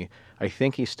talking to me. I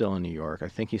think he's still in New York. I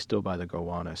think he's still by the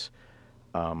Gowanus.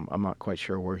 I'm not quite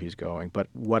sure where he's going. But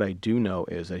what I do know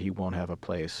is that he won't have a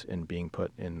place in being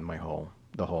put in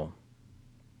the hole.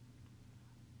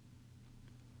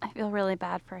 I feel really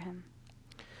bad for him.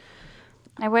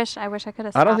 I wish I could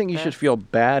have stopped I don't think you this. should feel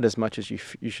bad as much as you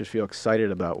should feel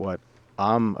excited about what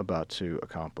I'm about to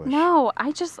accomplish. No,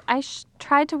 I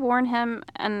tried to warn him,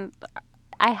 and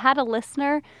I had a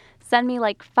listener send me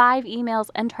like 5 emails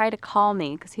and try to call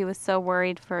me because he was so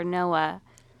worried for Noah.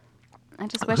 I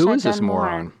just wish Who I'd is this done more.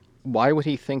 moron? Why would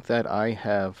he think that I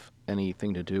have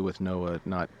anything to do with Noah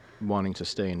not wanting to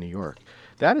stay in New York?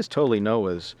 That is totally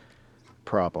Noah's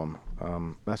problem.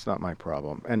 That's not my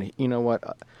problem. And you know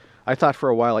what? I thought for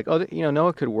a while, like,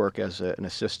 Noah could work as an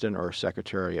assistant or a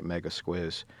secretary at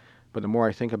MegaSquizz. But the more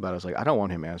I think about it, it's like, I don't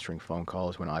want him answering phone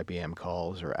calls when IBM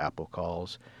calls or Apple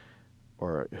calls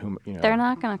or They're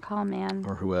not going to call, man.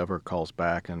 or whoever calls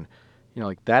back. And,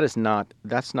 that's not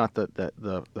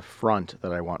the front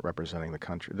that I want representing the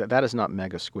country. That is not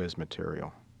MegaSquizz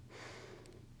material.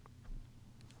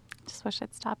 Just wish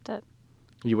I'd stopped it.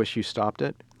 You wish you stopped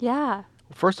it? Yeah.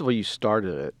 First of all, you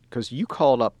started it because you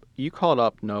called up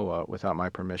Noah without my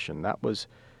permission.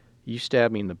 You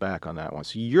stabbed me in the back on that one.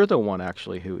 So you're the one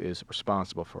actually who is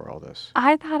responsible for all this.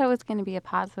 I thought it was going to be a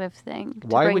positive thing to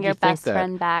Why bring would your you think best that?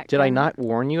 friend back. Did I and- not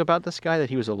warn you about this guy, that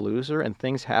he was a loser and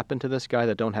things happen to this guy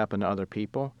that don't happen to other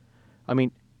people? I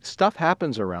mean, stuff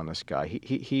happens around this guy.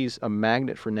 He's a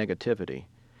magnet for negativity.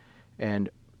 And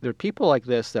there are people like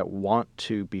this that want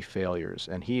to be failures,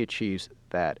 and he achieves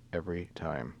that every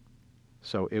time.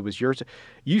 So it was yours.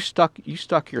 You stuck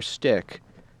your stick,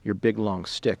 your big long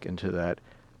stick, into that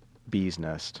bee's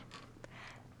nest.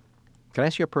 Can I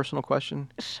ask you a personal question?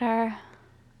 Sure.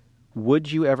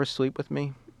 Would you ever sleep with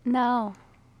me? No.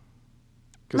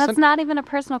 'Cause That's not even a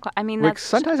personal question. I mean, Rick, that's,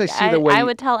 sometimes I see the way I you-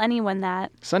 would tell anyone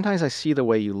that. Sometimes I see the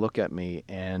way you look at me,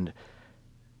 and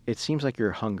it seems like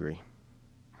you're hungry.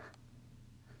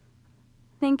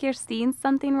 Think you're seeing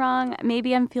something wrong.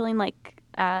 Maybe I'm feeling like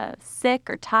sick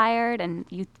or tired, and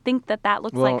you think that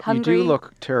looks Well, like hungry. you do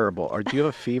look terrible. Do you have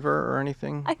a fever or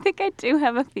anything? I think I do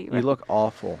have a fever. You look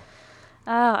awful.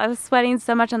 Oh, I was sweating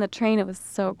so much on the train. It was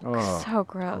so Oh,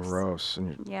 gross. Gross.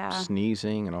 And you're Yeah.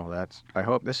 sneezing and all that. I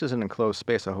hope this is an enclosed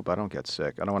space. I hope I don't get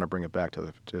sick. I don't want to bring it back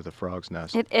to the frog's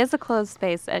nest. It is a closed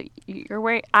space. You're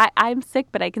wearing. I'm sick,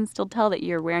 but I can still tell that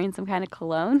you're wearing some kind of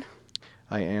cologne.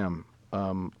 I am.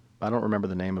 I don't remember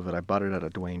the name of it. I bought it at a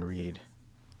Duane Reade.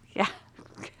 Yeah.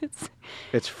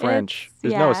 It's French.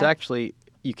 It's It's actually,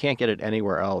 you can't get it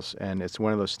anywhere else, and it's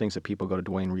one of those things that people go to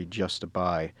Duane Reade just to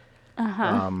buy.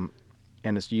 Uh-huh.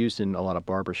 And it's used in a lot of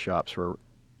barber shops for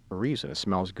a reason. It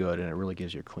smells good, and it really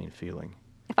gives you a clean feeling.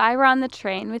 If I were on the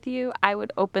train with you, I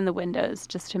would open the windows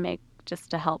just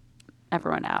to help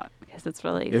everyone out because it's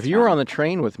really. If you were on the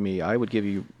train with me, I would give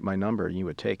you my number, and you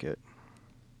would take it.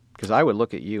 Because I would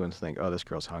look at you and think, oh, this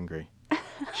girl's hungry.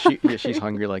 She's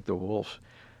hungry like the wolf.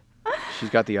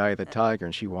 She's got the eye of the tiger,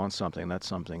 and she wants something. That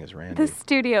something is Randy. The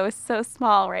studio is so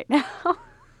small right now.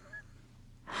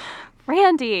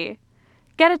 Randy,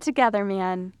 get it together,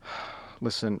 man.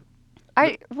 Listen,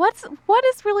 What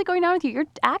is really going on with you? You're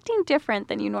acting different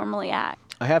than you normally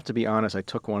act. I have to be honest. I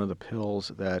took one of the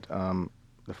pills that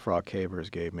the frog cavers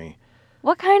gave me.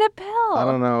 What kind of pill? I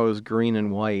don't know. It was green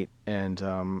and white, and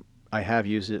I have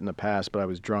used it in the past, but I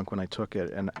was drunk when I took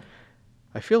it, and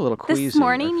I feel a little queasy. This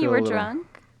morning I you feel were a little- drunk?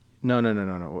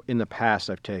 No. In the past,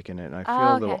 I've taken it, and I feel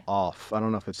Oh, a little okay. off. I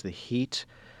don't know if it's the heat,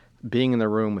 being in the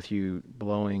room with you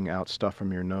blowing out stuff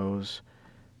from your nose,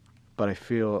 but I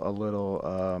feel a little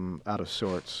out of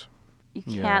sorts. You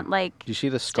Yeah. can't, like, Do you see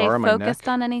the stay scar on my neck? focused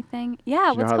on anything? Yeah, Do you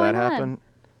know what's how going that on? happened?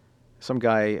 Some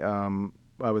guy,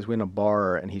 I was in a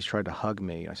bar and he's tried to hug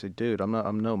me. I said, "Dude,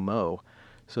 I'm no Mo."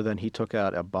 So then he took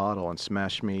out a bottle and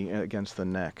smashed me against the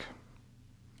neck.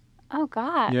 Oh,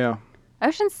 God. Yeah.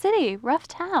 Ocean City, rough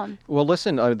town. Well,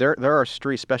 listen, there are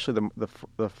streets, especially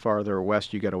the farther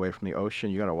west you get away from the ocean.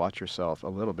 You got to watch yourself a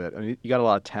little bit. I mean, you got a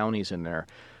lot of townies in there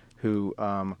who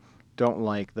don't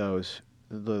like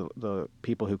the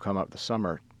people who come up the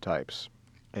summer types.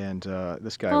 And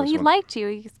this guy Well, was he one. liked you.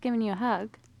 He's giving you a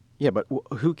hug. Yeah, but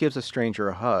who gives a stranger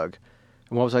a hug?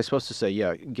 And what was I supposed to say?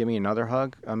 Yeah, give me another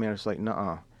hug? I mean, it's like,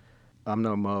 nuh-uh. I'm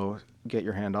no Mo. Get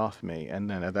your hand off me. And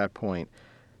then at that point,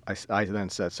 I then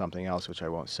said something else, which I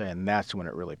won't say, and that's when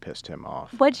it really pissed him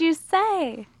off. What'd you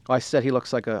say? I said he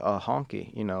looks like a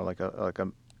honky, you know,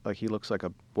 like he looks like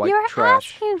a white You were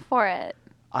trash. asking for it.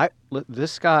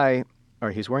 This guy,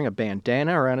 or he's wearing a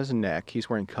bandana around his neck. He's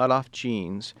wearing cut-off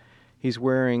jeans. He's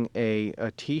wearing a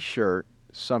T-shirt,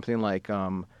 something like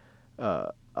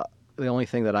the only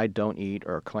thing that I don't eat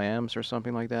are clams or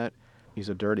something like that. He's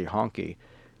a dirty honky,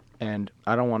 and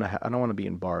I don't want to be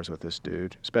in bars with this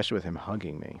dude, especially with him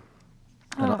hugging me.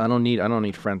 I don't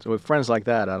need friends with friends like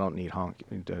that. I don't need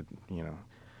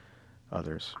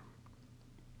others.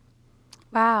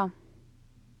 Wow.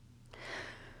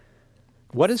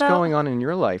 What is So- going on in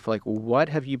your life? Like, what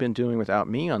have you been doing without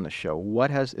me on the show?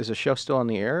 Is the show still on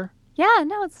the air? Yeah,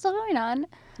 no, it's still going on.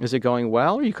 Is it going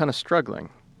well, or are you kind of struggling?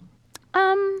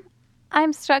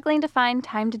 I'm struggling to find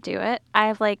time to do it.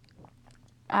 I've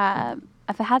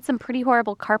had some pretty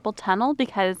horrible carpal tunnel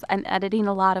because I'm editing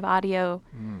a lot of audio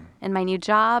in my new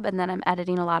job, and then I'm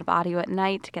editing a lot of audio at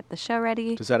night to get the show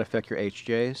ready. Does that affect your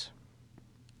HJs?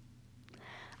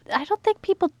 I don't think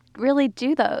people really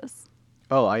do those.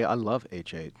 Oh, I love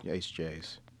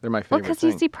HJs. They're my Well, favorite because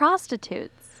thing. you see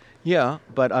prostitutes. Yeah,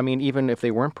 but I mean, even if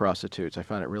they weren't prostitutes, I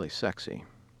find it really sexy.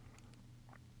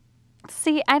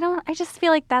 See, I just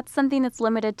feel like that's something that's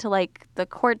limited to, like, the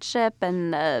courtship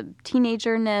and the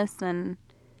teenagerness, and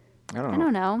I don't I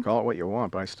don't know. Call it what you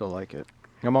want, but I still like it.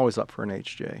 I'm always up for an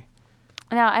HJ.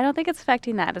 No, I don't think it's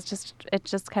affecting that. It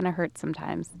just kind of hurts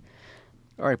sometimes.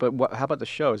 All right, but how about the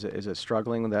show? Is it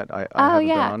struggling that I Oh, haven't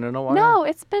yeah. been on in a while? No,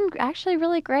 it's been actually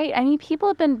really great. I mean, people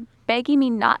have been begging me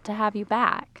not to have you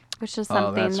back, which is Oh,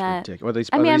 something that's that... ridiculous.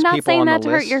 I mean, I'm not saying that to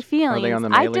hurt your Are feelings. they on the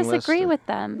I mailing list? disagree with Who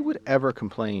them. would ever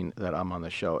complain that I'm on the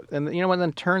show? And you know what?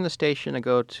 Then turn the station and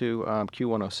go to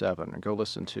Q107 and go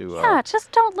listen to. Yeah,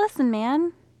 just don't listen,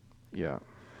 man. Yeah.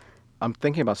 I'm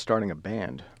thinking about starting a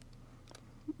band.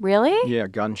 Really? Yeah,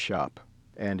 gun shop,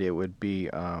 and it would be.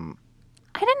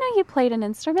 I didn't know you played an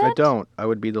instrument. I don't. I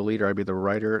would be the leader. I'd be the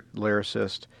writer,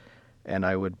 lyricist, and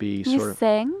I would be You sort of.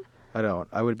 sing? I don't.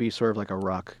 I would be sort of like a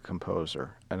rock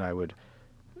composer, and I would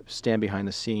stand behind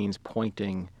the scenes,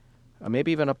 pointing,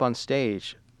 maybe even up on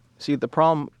stage. See, the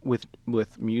problem with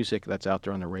music that's out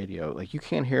there on the radio, like you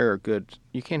can't hear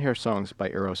songs by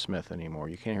Aerosmith anymore.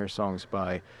 You can't hear songs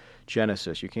by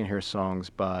Genesis. You can't hear songs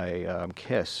by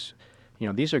Kiss. You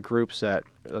know, these are groups that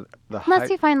Unless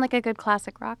you find, like, a good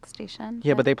classic rock station.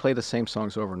 Yeah, but they play the same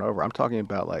songs over and over. I'm talking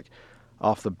about like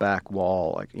off the back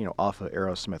wall, like off of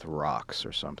Aerosmith Rocks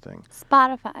or something.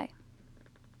 Spotify.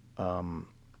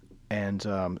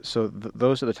 So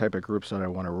those are the type of groups that I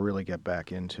want to really get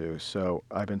back into. So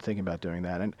I've been thinking about doing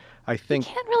that, and I think.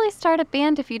 You can't really start a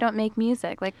band if you don't make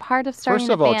music. Like, part of starting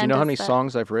First of all, a do you band know how is many the-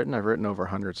 songs I've written? I've written over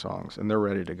 100 songs, and they're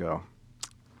ready to go.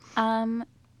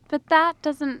 But that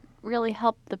doesn't really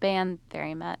help the band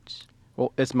very much.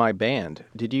 Well, it's my band.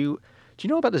 Do you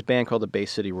know about this band called the Bay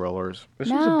City Rollers? This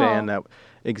was No. a band that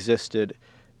existed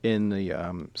in the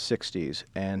 60s,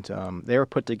 and they were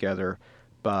put together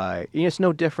by. It's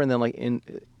no different than like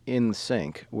in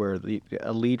Sync, where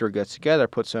a leader gets together,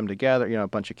 puts them together, a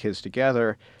bunch of kids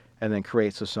together, and then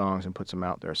creates the songs and puts them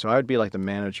out there. So I would be like the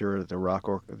manager, the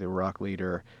rock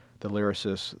leader, the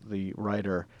lyricist, the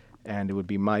writer, and it would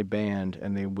be my band,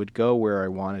 and they would go where I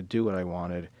wanted, do what I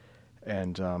wanted,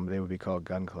 and they would be called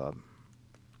Gun Club.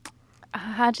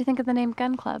 How'd you think of the name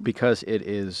Gun Club? Because it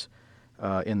is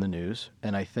in the news,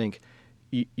 and I think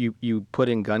you put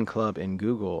in Gun Club in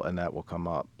Google, and that will come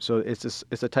up. So it's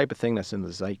a type of thing that's in the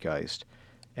zeitgeist,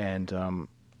 and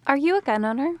Are you a gun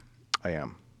owner? I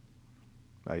am.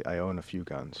 I own a few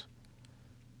guns.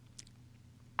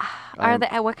 Are they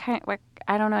what kind? What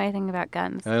I don't know anything about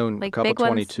guns. I own like a couple big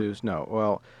ones? 22s. No,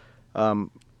 well,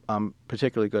 I'm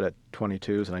particularly good at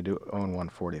 22s, and I do own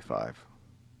 145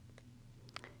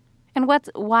 And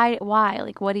why?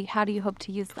 Like, how do you hope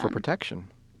to use them? for protection.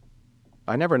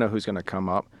 I never know who's going to come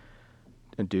up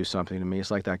and do something to me.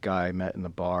 It's like that guy I met in the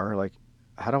bar. Like,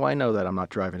 how do I know that I'm not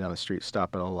driving down the street,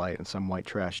 stop at a light, and some white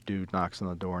trash dude knocks on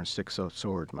the door and sticks a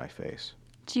sword in my face?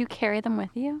 Do you carry them with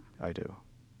you? I do.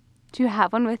 Do you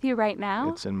have one with you right now?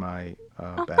 It's in my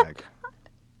bag.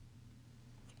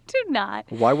 Do not.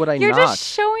 Why would I You're not? just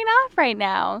showing off right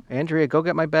now. Andrea, go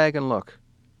get my bag and look.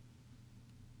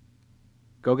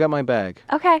 Go get my bag.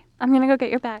 Okay, I'm gonna go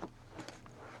get your bag.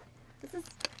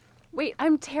 Wait,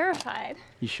 I'm terrified.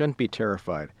 You shouldn't be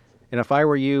terrified. And if I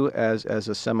were you as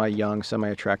a semi-young,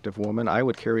 semi-attractive woman, I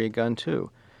would carry a gun too.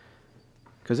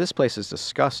 Because this place is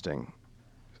disgusting,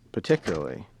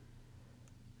 particularly.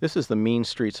 This is the mean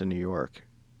streets of New York.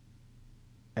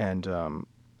 And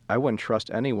I wouldn't trust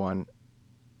anyone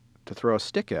to throw a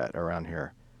stick at around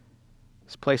here.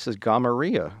 This place is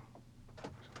gonorrhea,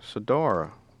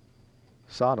 Sodora,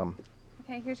 Sodom.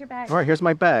 Okay, here's your bag. All right, here's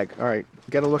my bag. All right,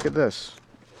 get a look at this.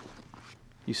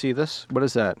 You see this? What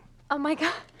is that? Oh my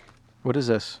God. What is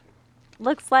this?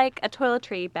 Looks like a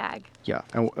toiletry bag. Yeah,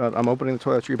 and I'm opening the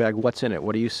toiletry bag. What's in it?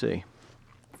 What do you see?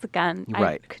 It's a gun.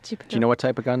 Right. Could you Do you know what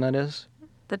type of gun that is?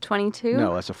 The 22?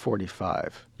 No, that's a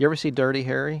 45. You ever see Dirty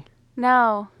Harry?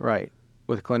 No. Right.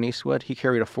 With Clint Eastwood, he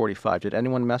carried a 45. Did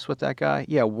anyone mess with that guy?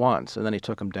 Yeah, once, and then he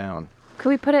took him down. Could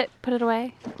we put it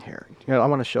away? Here, I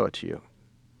want to show it to you.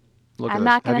 Look I'm at this.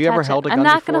 not gonna Have you ever touch held it. a gun I'm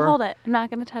not before? gonna hold it. I'm not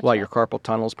gonna touch Why, it. your carpal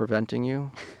tunnel's preventing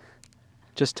you?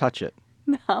 Just touch it.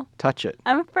 No. Touch it.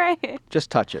 I'm afraid. Just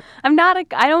touch it. I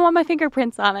don't want my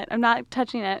fingerprints on it. I'm not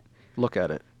touching it. Look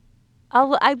at it.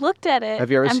 I looked at it.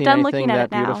 Have you ever I'm seen done anything looking at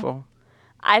that it now. beautiful?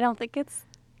 I don't think it's.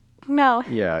 No.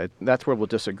 Yeah, that's where we'll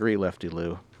disagree, Lefty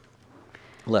Lou.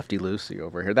 Lefty Lucy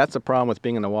over here. That's the problem with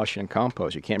being in the Washington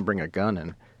compost. You can't bring a gun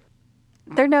in.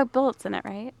 There are no bullets in it,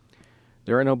 right?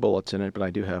 There are no bullets in it, but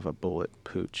I do have a bullet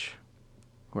pooch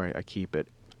where I keep it.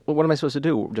 Well, what am I supposed to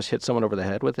do? Just hit someone over the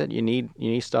head with it? You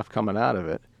need stuff coming out of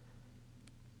it.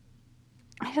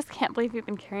 I just can't believe you've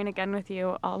been carrying a gun with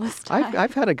you all this time.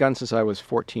 I've had a gun since I was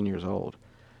 14 years old.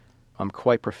 I'm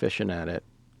quite proficient at it.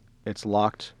 It's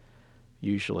locked,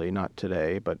 usually, not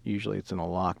today, but usually it's in a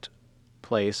locked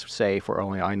place, safe, where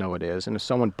only I know it is. And if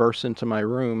someone bursts into my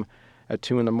room at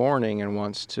 2 a.m. and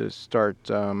wants to start,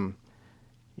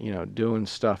 doing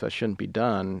stuff that shouldn't be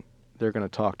done, they're going to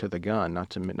talk to the gun,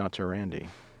 not to Randy.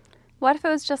 What if it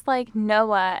was just like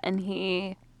Noah and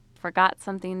he forgot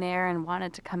something there and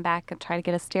wanted to come back and try to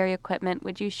get his stereo equipment?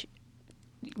 Would you shoot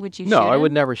No, I him?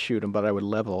 would never shoot him, but I would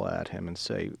level at him and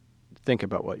say, think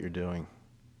about what you're doing.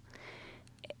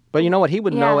 But you know what? He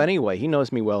would know anyway. He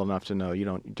knows me well enough to know you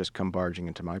don't just come barging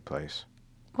into my place.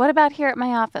 What about here at my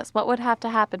office? What would have to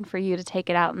happen for you to take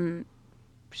it out and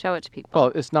show it to people?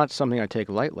 Well, it's not something I take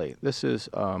lightly. This is,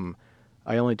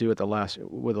 I only do it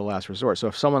with the last resort. So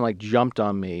if someone like jumped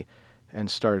on me and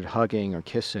started hugging or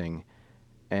kissing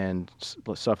and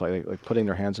stuff like putting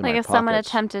their hands in my like if pockets. someone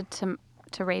attempted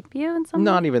to rape you and something?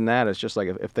 Not even that. It's just like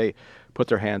if they put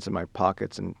their hands in my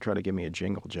pockets and try to give me a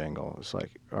jingle jangle. It's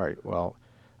like, all right, well,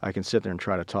 I can sit there and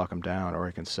try to talk them down, or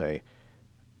I can say,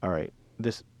 all right,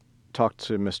 talk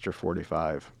to Mr.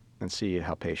 45 and see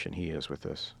how patient he is with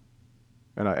this.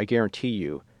 And I guarantee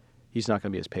you, he's not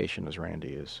going to be as patient as Randy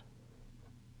is.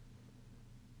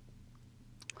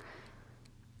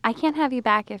 I can't have you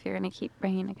back if you're going to keep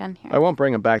bringing a gun here. I won't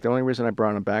bring him back. The only reason I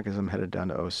brought him back is I'm headed down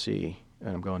to OC,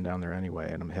 and I'm going down there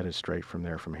anyway, and I'm headed straight from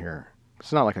here.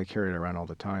 It's not like I carry it around all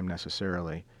the time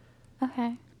necessarily.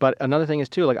 Okay. But another thing is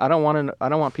too, like I don't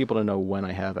want people to know when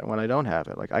I have it, when I don't have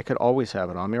it. Like I could always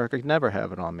have it on me, or I could never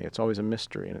have it on me. It's always a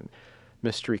mystery, and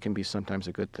mystery can be sometimes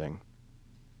a good thing.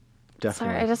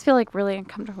 Definitely. Sorry, I just feel like really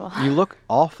uncomfortable. You look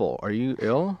awful. Are you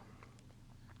ill?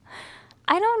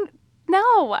 I don't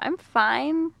know. I'm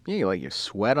fine. Yeah, you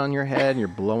sweat on your head, and you're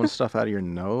blowing stuff out of your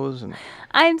nose, and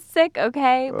I'm sick,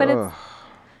 okay? But Ugh.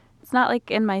 it's not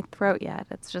like in my throat yet.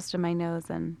 It's just in my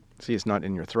nose and... See, it's not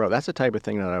in your throat. That's the type of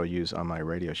thing that I would use on my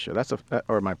radio show.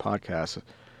 Or my podcast.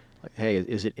 Like, hey,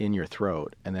 is it in your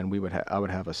throat? And then I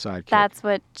would have a sidekick. That's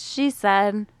what she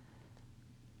said.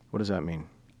 What does that mean?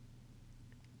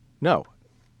 No,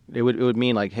 it would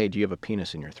mean like, hey, do you have a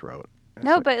penis in your throat? It's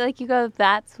No, like, but like you go,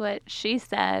 that's what she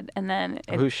said, and then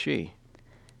who's she?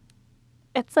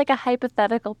 it's like a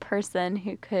hypothetical person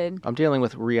who could... I'm dealing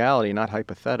with reality, not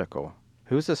hypothetical.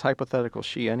 Who's this hypothetical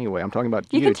she anyway? I'm talking about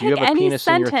You you. can Do you take have a any penis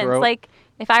in your sentence. throat? Like,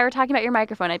 if I were talking about your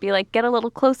microphone, I'd be like, get a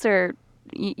little closer.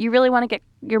 You really want to get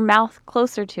your mouth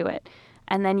closer to it.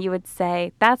 and then you would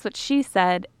say, that's what she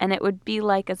said, and it would be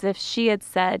like as if she had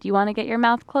said, you want to get your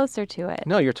mouth closer to it.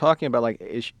 No, you're talking about like,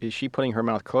 is she putting her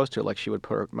mouth close to it like she would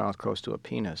put her mouth close to a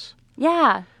penis?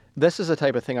 Yeah. This is the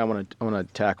type of thing I want to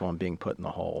tackle on being put in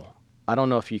the hole. I don't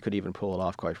know if you could even pull it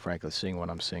off, quite frankly, seeing what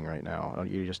I'm seeing right now.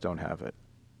 You just don't have it.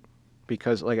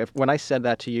 Because like when I said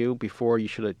that to you before, you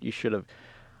should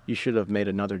have made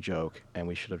another joke, and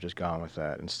we should have just gone with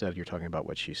that. Instead, you're talking about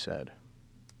what she said.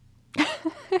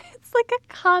 It's like a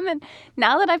common.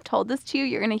 Now that I've told this to you,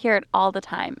 you're going to hear it all the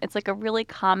time. It's like a really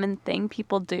common thing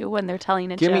people do when they're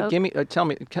telling a joke.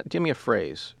 Give me a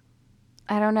phrase.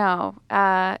 I don't know.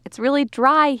 It's really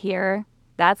dry here.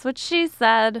 That's what she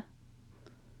said.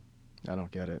 I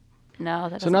don't get it. No, that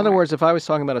doesn't So in other work. words, if I was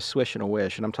talking about a swish and a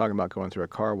wish, and I'm talking about going through a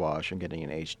car wash and getting an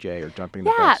HJ or jumping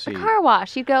the Yeah, back the seat. car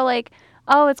wash. You go like,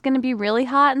 oh, it's going to be really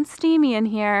hot and steamy in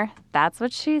here. That's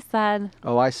what she said.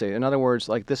 Oh, I see. In other words,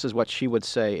 like this is what she would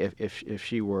say if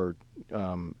she were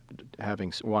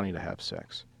wanting to have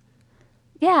sex.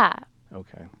 Yeah.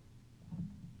 Okay.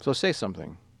 So say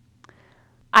something.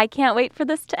 I can't wait for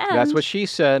this to end. That's what she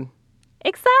said.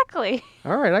 Exactly.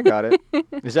 All right, I got it.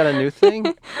 Is that a new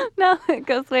thing? No, it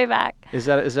goes way back. Is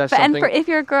that But, something? and if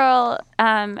you're a girl, a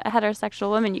heterosexual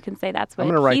woman, you can say that's what I'm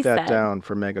going to write he that said. down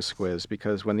for MegaSquizz,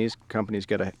 because when these companies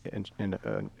get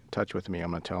in touch with me, I'm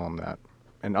going to tell them that,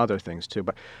 and other things too.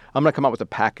 But I'm going to come up with a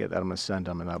packet that I'm going to send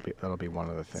them, and that'll be one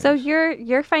of the things. So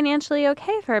you're financially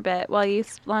okay for a bit while you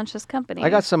launch this company. I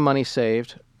got some money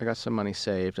saved.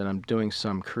 And I'm doing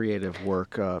some creative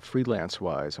work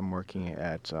freelance-wise. I'm working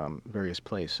at various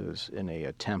places in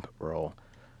a temp role,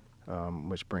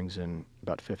 which brings in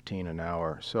about $15 an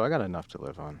hour. So I got enough to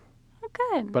live on. Oh,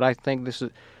 good. But I think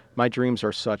my dreams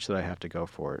are such that I have to go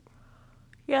for it.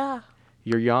 Yeah.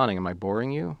 You're yawning. Am I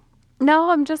boring you? No,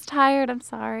 I'm just tired. I'm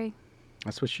sorry.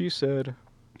 That's what she said.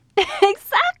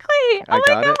 Exactly. I Oh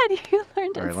got my it? God, you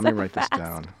learned All it right, so let me write fast. this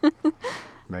down.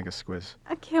 MegaSquizz.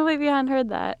 I can't believe you hadn't heard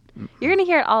that. You're gonna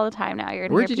hear it all the time now.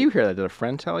 Where did you hear that? Did a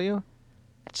friend tell you?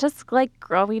 It's just like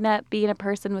growing up, being a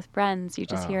person with friends. You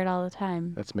just Oh. hear it all the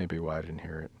time. That's maybe why I didn't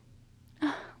hear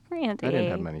it. Randy. I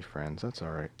didn't have many friends. That's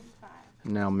all right.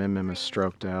 Now Mim is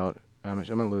stroked out. I'm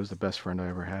going to lose the best friend I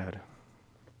ever had.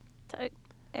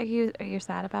 Are you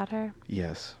sad about her?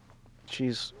 Yes.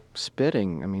 She's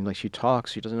spitting. I mean, like she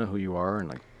talks. She doesn't know who you are, and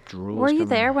like drool. Were you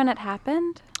there when it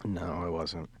happened? No, I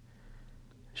wasn't.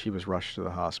 She was rushed to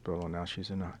the hospital, and now she's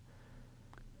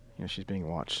she's being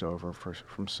watched over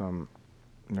from some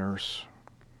nurse.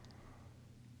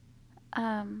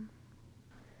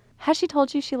 Has she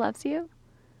told you she loves you?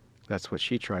 That's what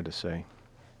she tried to say.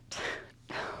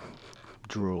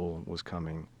 Drool was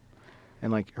coming.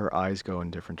 And like her eyes go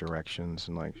in different directions,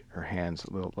 and like her hands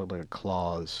look like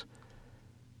claws.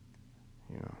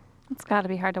 It's got to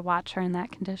be hard to watch her in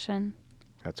that condition.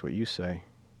 That's what you say.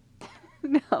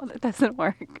 No, that doesn't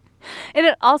work. And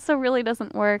it also really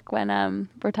doesn't work when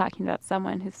we're talking about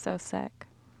someone who's so sick.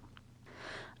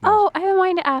 Oh, I've been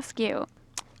wanting to ask you.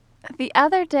 The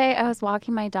other day I was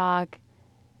walking my dog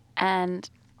and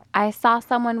I saw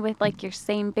someone with like your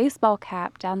same baseball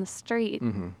cap down the street.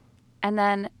 Mm-hmm. And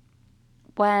then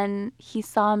when he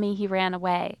saw me, he ran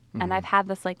away. And I've had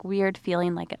this like weird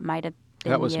feeling like it might have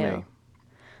been That was you. me.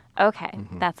 Okay,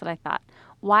 that's what I thought.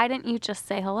 Why didn't you just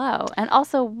say hello? And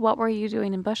also, what were you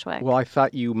doing in Bushwick? Well, I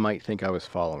thought you might think I was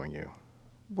following you.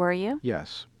 Were you?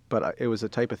 Yes, but it was the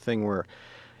type of thing where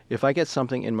if I get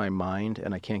something in my mind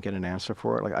and I can't get an answer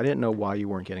for it, like I didn't know why you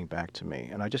weren't getting back to me,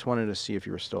 and I just wanted to see if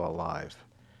you were still alive.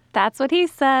 That's what he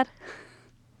said.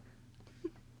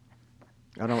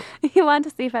 I don't. He wanted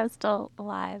to see if I was still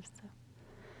alive. So.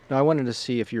 No, I wanted to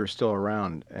see if you were still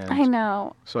around, and I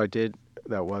know. so I did.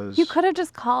 That was. You could have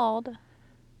just called.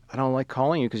 I don't like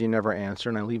calling you because you never answer,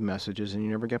 and I leave messages and you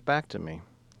never get back to me.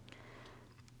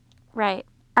 Right.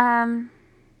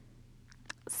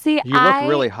 See, You look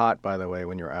really hot, by the way,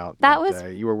 when you're out That was-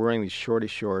 day. You were wearing these shorty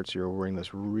shorts. You were wearing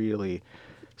this really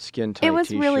skin-tight It was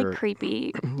T-shirt. really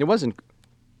creepy. It wasn't.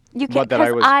 You What, can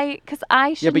that I because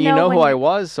I should Yeah, but you know when who I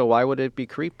was, so why would it be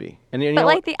creepy? And you But know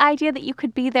like the idea that you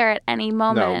could be there at any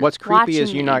moment. no, what's creepy is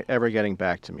watching you me. not ever getting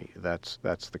back to me. That's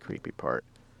the creepy part.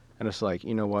 And it's like,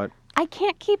 you know what? I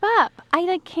can't keep up. I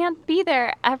like can't be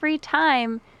there every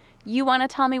time you want to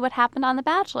tell me what happened on The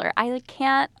Bachelor. I like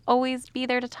can't always be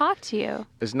there to talk to you.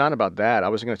 It's not about that. I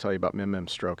was going to tell you about Mim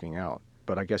stroking out,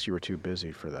 but I guess you were too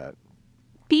busy for that.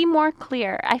 Be more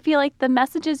clear. I feel like the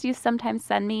messages you sometimes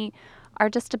send me are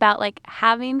just about like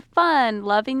having fun,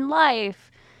 loving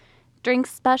life, drink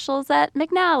specials at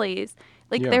McNally's.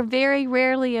 Like Yeah. they're very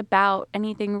rarely about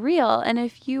anything real. And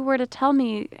if you were to tell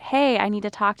me, hey, I need to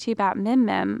talk to you about Mim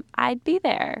Mim, I'd be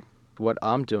there. what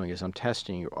I'm doing is I'm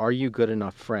testing you. Are you good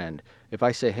enough friend? If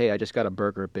I say, hey, I just got a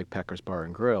burger at Big Pecker's Bar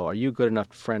and Grill, are you good enough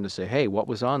friend to say, hey, what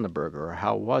was on the burger or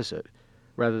how was it?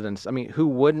 Rather than, I mean, who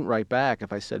wouldn't write back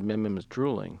if I said Mim Mim is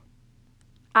drooling?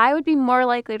 I would be more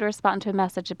likely to respond to a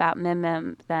message about Mim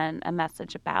Mim than a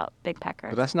message about Big Pecker.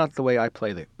 But that's not the way I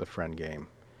play the friend game.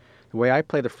 The way I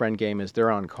play the friend game is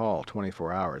they're on call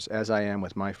 24 hours, as I am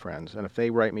with my friends. And if they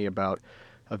write me about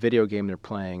a video game they're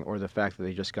playing or the fact that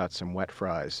they just got some wet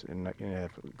fries and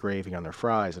have gravy on their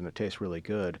fries and it tastes really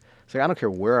good, it's like I don't care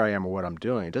where I am or what I'm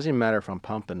doing. It doesn't even matter if I'm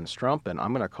pumping and strumping.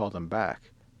 I'm going to call them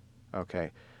back.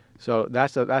 Okay. So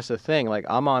that's the thing. Like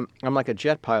I'm like a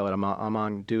jet pilot. I'm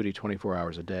on duty 24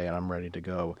 hours a day, and I'm ready to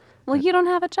go. Well, you don't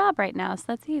have a job right now, so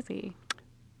that's easy.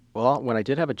 Well, when I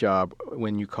did have a job,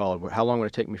 when you called, how long would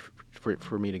it take me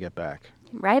for me to get back?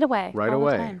 Right away. Right all the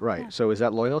away. time. Right. Yeah. So is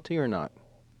that loyalty or not?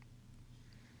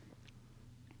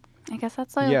 I guess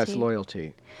that's loyalty. Yes,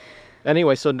 loyalty.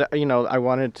 Anyway, so I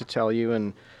wanted to tell you,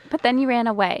 and But then you ran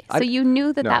away, so you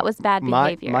knew that no, that was bad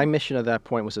behavior. My mission at that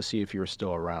point was to see if you were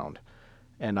still around.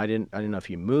 And I didn't know if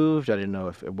you moved. I didn't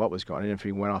know what was going on. I didn't know if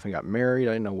you went off and got married.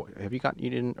 I didn't know. Are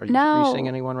you seeing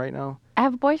anyone right now? I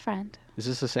have a boyfriend. Is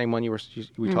this the same one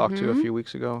we talked to a few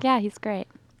weeks ago? Yeah, he's great.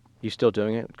 You still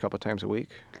doing it a couple of times a week?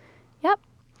 Yep.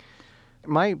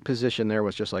 My position there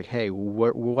was just like, hey,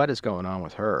 what is going on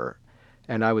with her?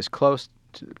 And I was close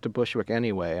to Bushwick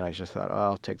anyway, and I just thought,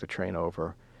 I'll take the train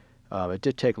over. It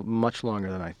did take much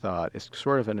longer than I thought. It's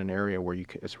sort of in an area where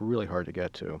it's really hard to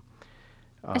get to.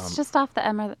 It's just off the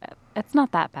Emma. It's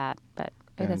not that bad, but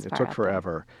it is. It took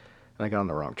forever. And I got on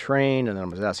the wrong train, and then I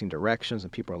was asking directions,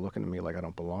 and people are looking at me like I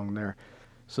don't belong there.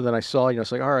 So then I saw,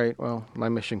 it's like, all right, well, my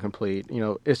mission complete.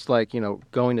 It's like,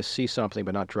 going to see something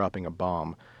but not dropping a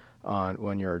bomb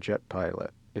when you're a jet pilot.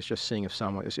 It's just seeing if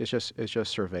someone. It's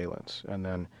just surveillance. And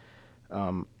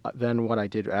then what I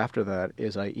did after that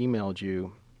is I emailed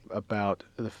you about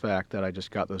the fact that I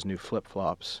just got those new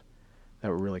flip-flops that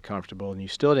were really comfortable, and you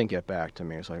still didn't get back to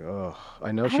me. It's like, oh,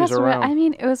 I know she's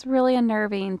around. It was really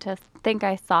unnerving to think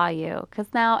I saw you, because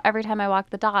now every time I walk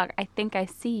the dog, I think I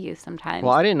see you sometimes.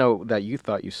 Well, I didn't know that you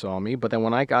thought you saw me, but then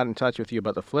when I got in touch with you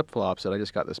about the flip-flops, that I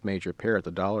just got this major pair at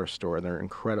the dollar store, and they're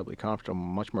incredibly comfortable,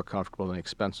 much more comfortable than the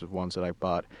expensive ones that I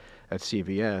bought at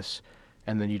CVS,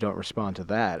 and then you don't respond to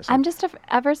that. It's like, I'm just,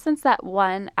 ever since that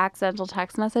one accidental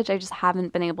text message, I just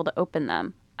haven't been able to open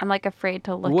them. I'm like afraid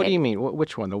to look What do you mean?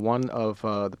 Which one? The one of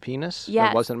the penis? Yes.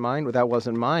 That wasn't mine? That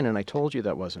wasn't mine, and I told you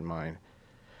that wasn't mine.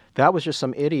 That was just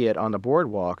some idiot on the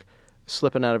boardwalk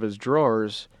slipping out of his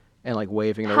drawers and like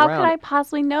waving it around. How could I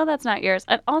possibly know that's not yours?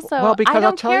 And also, Well, because I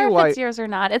don't I'll tell care you if why. it's yours or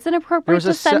not. It's inappropriate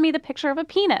to send me the picture of a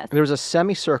penis. There was a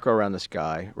semicircle around this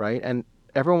guy, right? And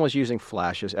everyone was using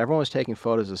flashes. Everyone was taking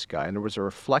photos of this guy, and there was a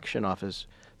reflection off his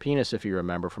penis, if you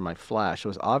remember, from my flash. It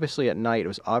was obviously at night. It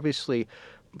was obviously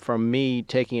from me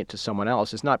taking it to someone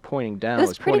else. It's not pointing down. It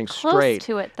was pointing pretty straight. Close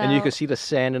to it, though. And you could see the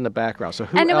sand in the background. So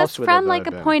who and else would it was from that like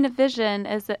have a been? point of vision.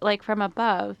 Is it like from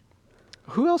above?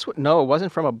 Who else would? No, it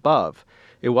wasn't from above.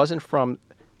 It wasn't from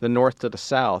the north to the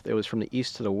south. It was from the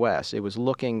east to the west. It was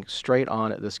looking straight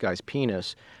on at this guy's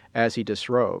penis as he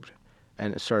disrobed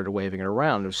and started waving it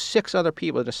around. There was 6 other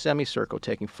people in a semicircle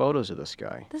taking photos of this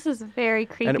guy. This is very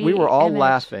creepy. And we were all image.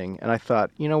 laughing, and I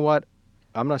thought, you know what?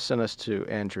 I'm going to send this to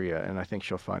Andrea, and I think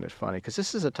she'll find it funny, because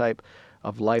this is a type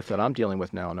of life that I'm dealing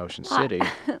with now in Ocean City.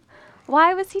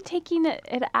 Why was he taking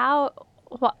it out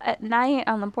at night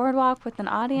on the boardwalk with an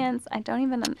audience? I don't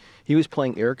even... He was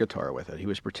playing air guitar with it. He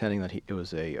was pretending that it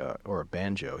was or a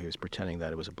banjo. He was pretending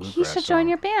that it was a bluegrass He should join song.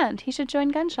 your band. He should join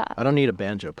Gunshot. I don't need a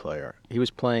banjo player. He was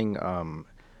playing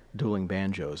dueling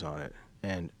banjos on it,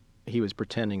 and he was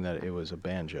pretending that it was a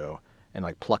banjo and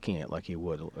like plucking it like he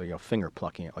would, finger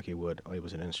plucking it like he would. It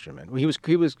was an instrument. He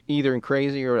was either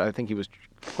crazy or I think he was,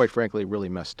 quite frankly, really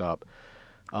messed up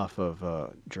off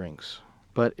of drinks.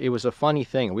 But it was a funny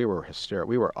thing. We were hysterical.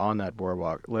 We were on that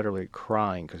boardwalk, literally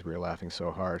crying because we were laughing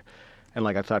so hard. And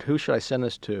I thought, who should I send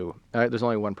this to? There's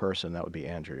only one person. That would be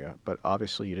Andrea. But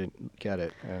obviously, you didn't get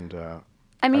it, and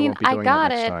I mean, I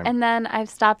got it, and then I've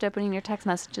stopped opening your text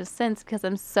messages since because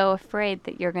I'm so afraid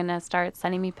that you're gonna start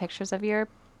sending me pictures of your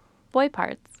boy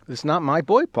parts. It's not my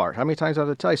boy part. How many times do I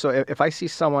have to tell you? So if I see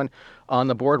someone on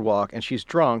the boardwalk and she's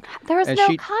drunk, there was and no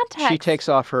she context. She takes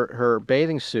off her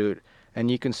bathing suit, and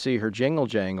you can see her jingle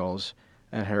jangles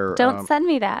and her. Don't send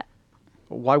me that.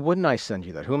 Why wouldn't I send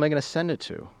you that? Who am I going to send it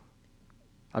to?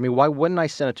 I mean, why wouldn't I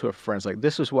send it to a friend? It's like,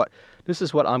 this is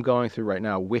what I'm going through right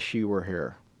now. Wish you were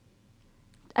here.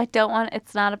 I don't want.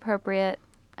 It's not appropriate.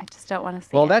 I just don't want to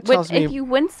see it. Well, that tells me. If you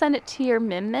wouldn't send it to your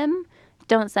Mim Mim,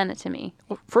 Don't send it to me.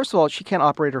 Well, first of all, she can't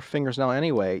operate her fingers now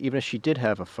anyway, even if she did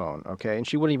have a phone, okay? And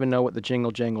she wouldn't even know what the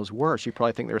jingle jangles were. She'd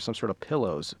probably think they were some sort of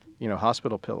pillows,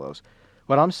 hospital pillows.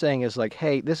 What I'm saying is like,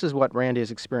 hey, this is what Randy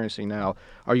is experiencing now.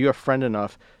 Are you a friend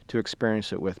enough to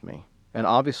experience it with me? And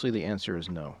obviously the answer is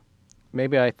no.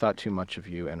 Maybe I thought too much of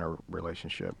you and our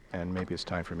relationship, and maybe it's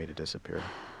time for me to disappear.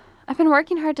 I've been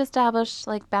working hard to establish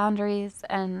boundaries,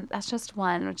 and that's just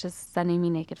one, which is sending me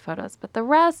naked photos. But the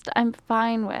rest, I'm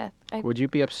fine with. Would you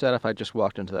be upset if I just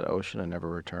walked into that ocean and never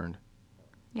returned?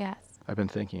 Yes. I've been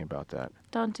thinking about that.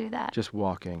 Don't do that. Just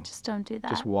walking. Just don't do that.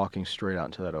 Just walking straight out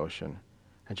into that ocean,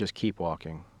 and just keep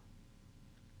walking.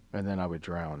 And then I would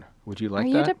drown. Would you like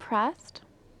that? Are you depressed?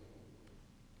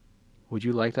 Would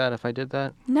you like that if I did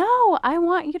that? No, I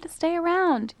want you to stay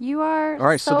around. You are All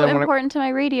right, so then important to my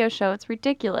radio show. It's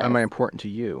ridiculous. Am I important to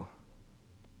you?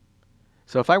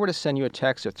 So if I were to send you a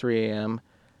text at 3 a.m.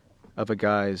 of a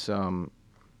guy's,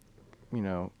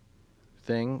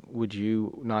 thing, would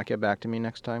you not get back to me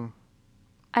next time?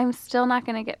 I'm still not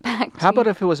going to get back to you. How about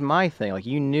if it was my thing? Like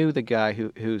you knew the guy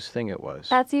whose thing it was.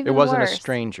 That's even worse. It wasn't worse. A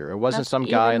stranger. It wasn't That's some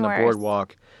guy on even the worse.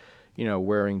 boardwalk,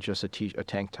 wearing just a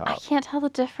tank top. I can't tell the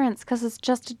difference because it's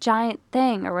just a giant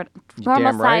thing or what?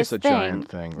 Damn right it's Normal-sized a thing. giant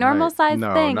thing. Normal-sized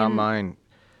right. thing. No, not mine.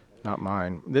 Not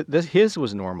mine. His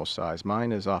was normal size.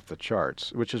 Mine is off the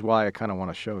charts, which is why I kind of want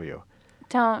to show you.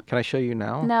 Don't. Can I show you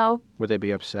now? No. Would they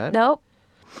be upset? Nope.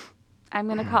 I'm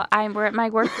going to call. We're at my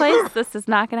workplace. This is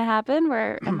not going to happen.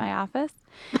 We're in my office.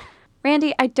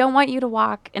 Randy, I don't want you to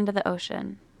walk into the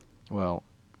ocean. Well,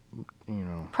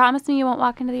 Promise me you won't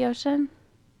walk into the ocean?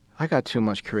 I got too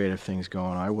much creative things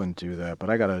going on. I wouldn't do that. But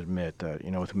I got to admit that,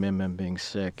 with Mim being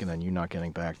sick and then you not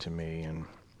getting back to me and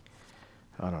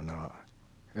I don't know.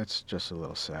 It's just a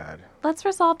little sad. Let's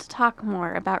resolve to talk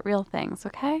more about real things,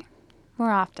 okay?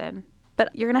 More often.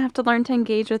 But you're going to have to learn to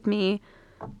engage with me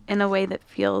in a way that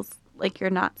feels like you're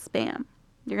not spam.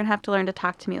 You're going to have to learn to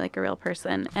talk to me like a real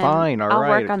person. And Fine, all right.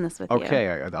 I'll work on this with you. Okay,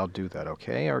 I'll do that,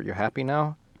 okay? Are you happy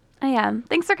now? I am.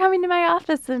 Thanks for coming to my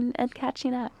office and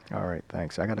catching up. All right,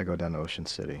 thanks. I got to go down to Ocean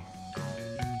City.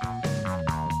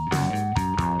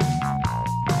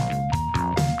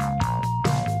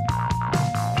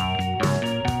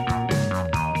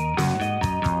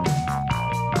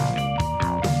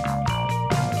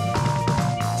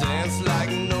 Dance like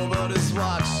nobody's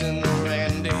watching,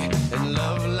 Randy, and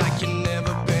love like you've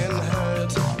never been hurt.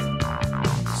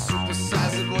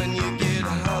 Supersize it when you get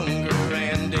hungry,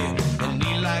 Randy, and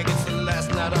eat like it's the last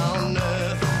night on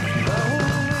earth. Oh,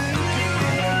 you could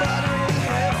be nobody in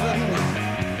heaven,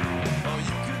 or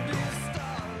you could be a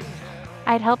star in hell.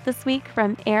 I'd help this week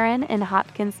from Aaron in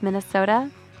Hopkins, Minnesota.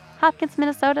 Hopkins,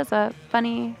 Minnesota is a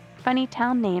funny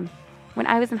town name. When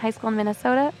I was in high school in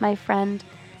Minnesota, my friend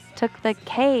took the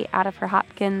K out of her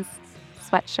Hopkins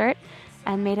sweatshirt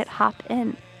and made it hop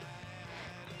in.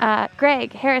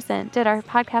 Greg Harrison did our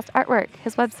podcast artwork.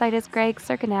 His website is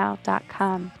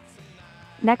gregcircanow.com.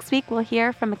 Next week, we'll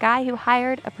hear from a guy who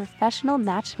hired a professional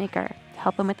matchmaker to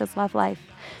help him with his love life.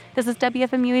 This is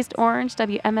WFMU East Orange,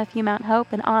 WMFU Mount Hope,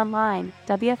 and online,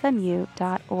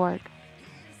 WFMU.org.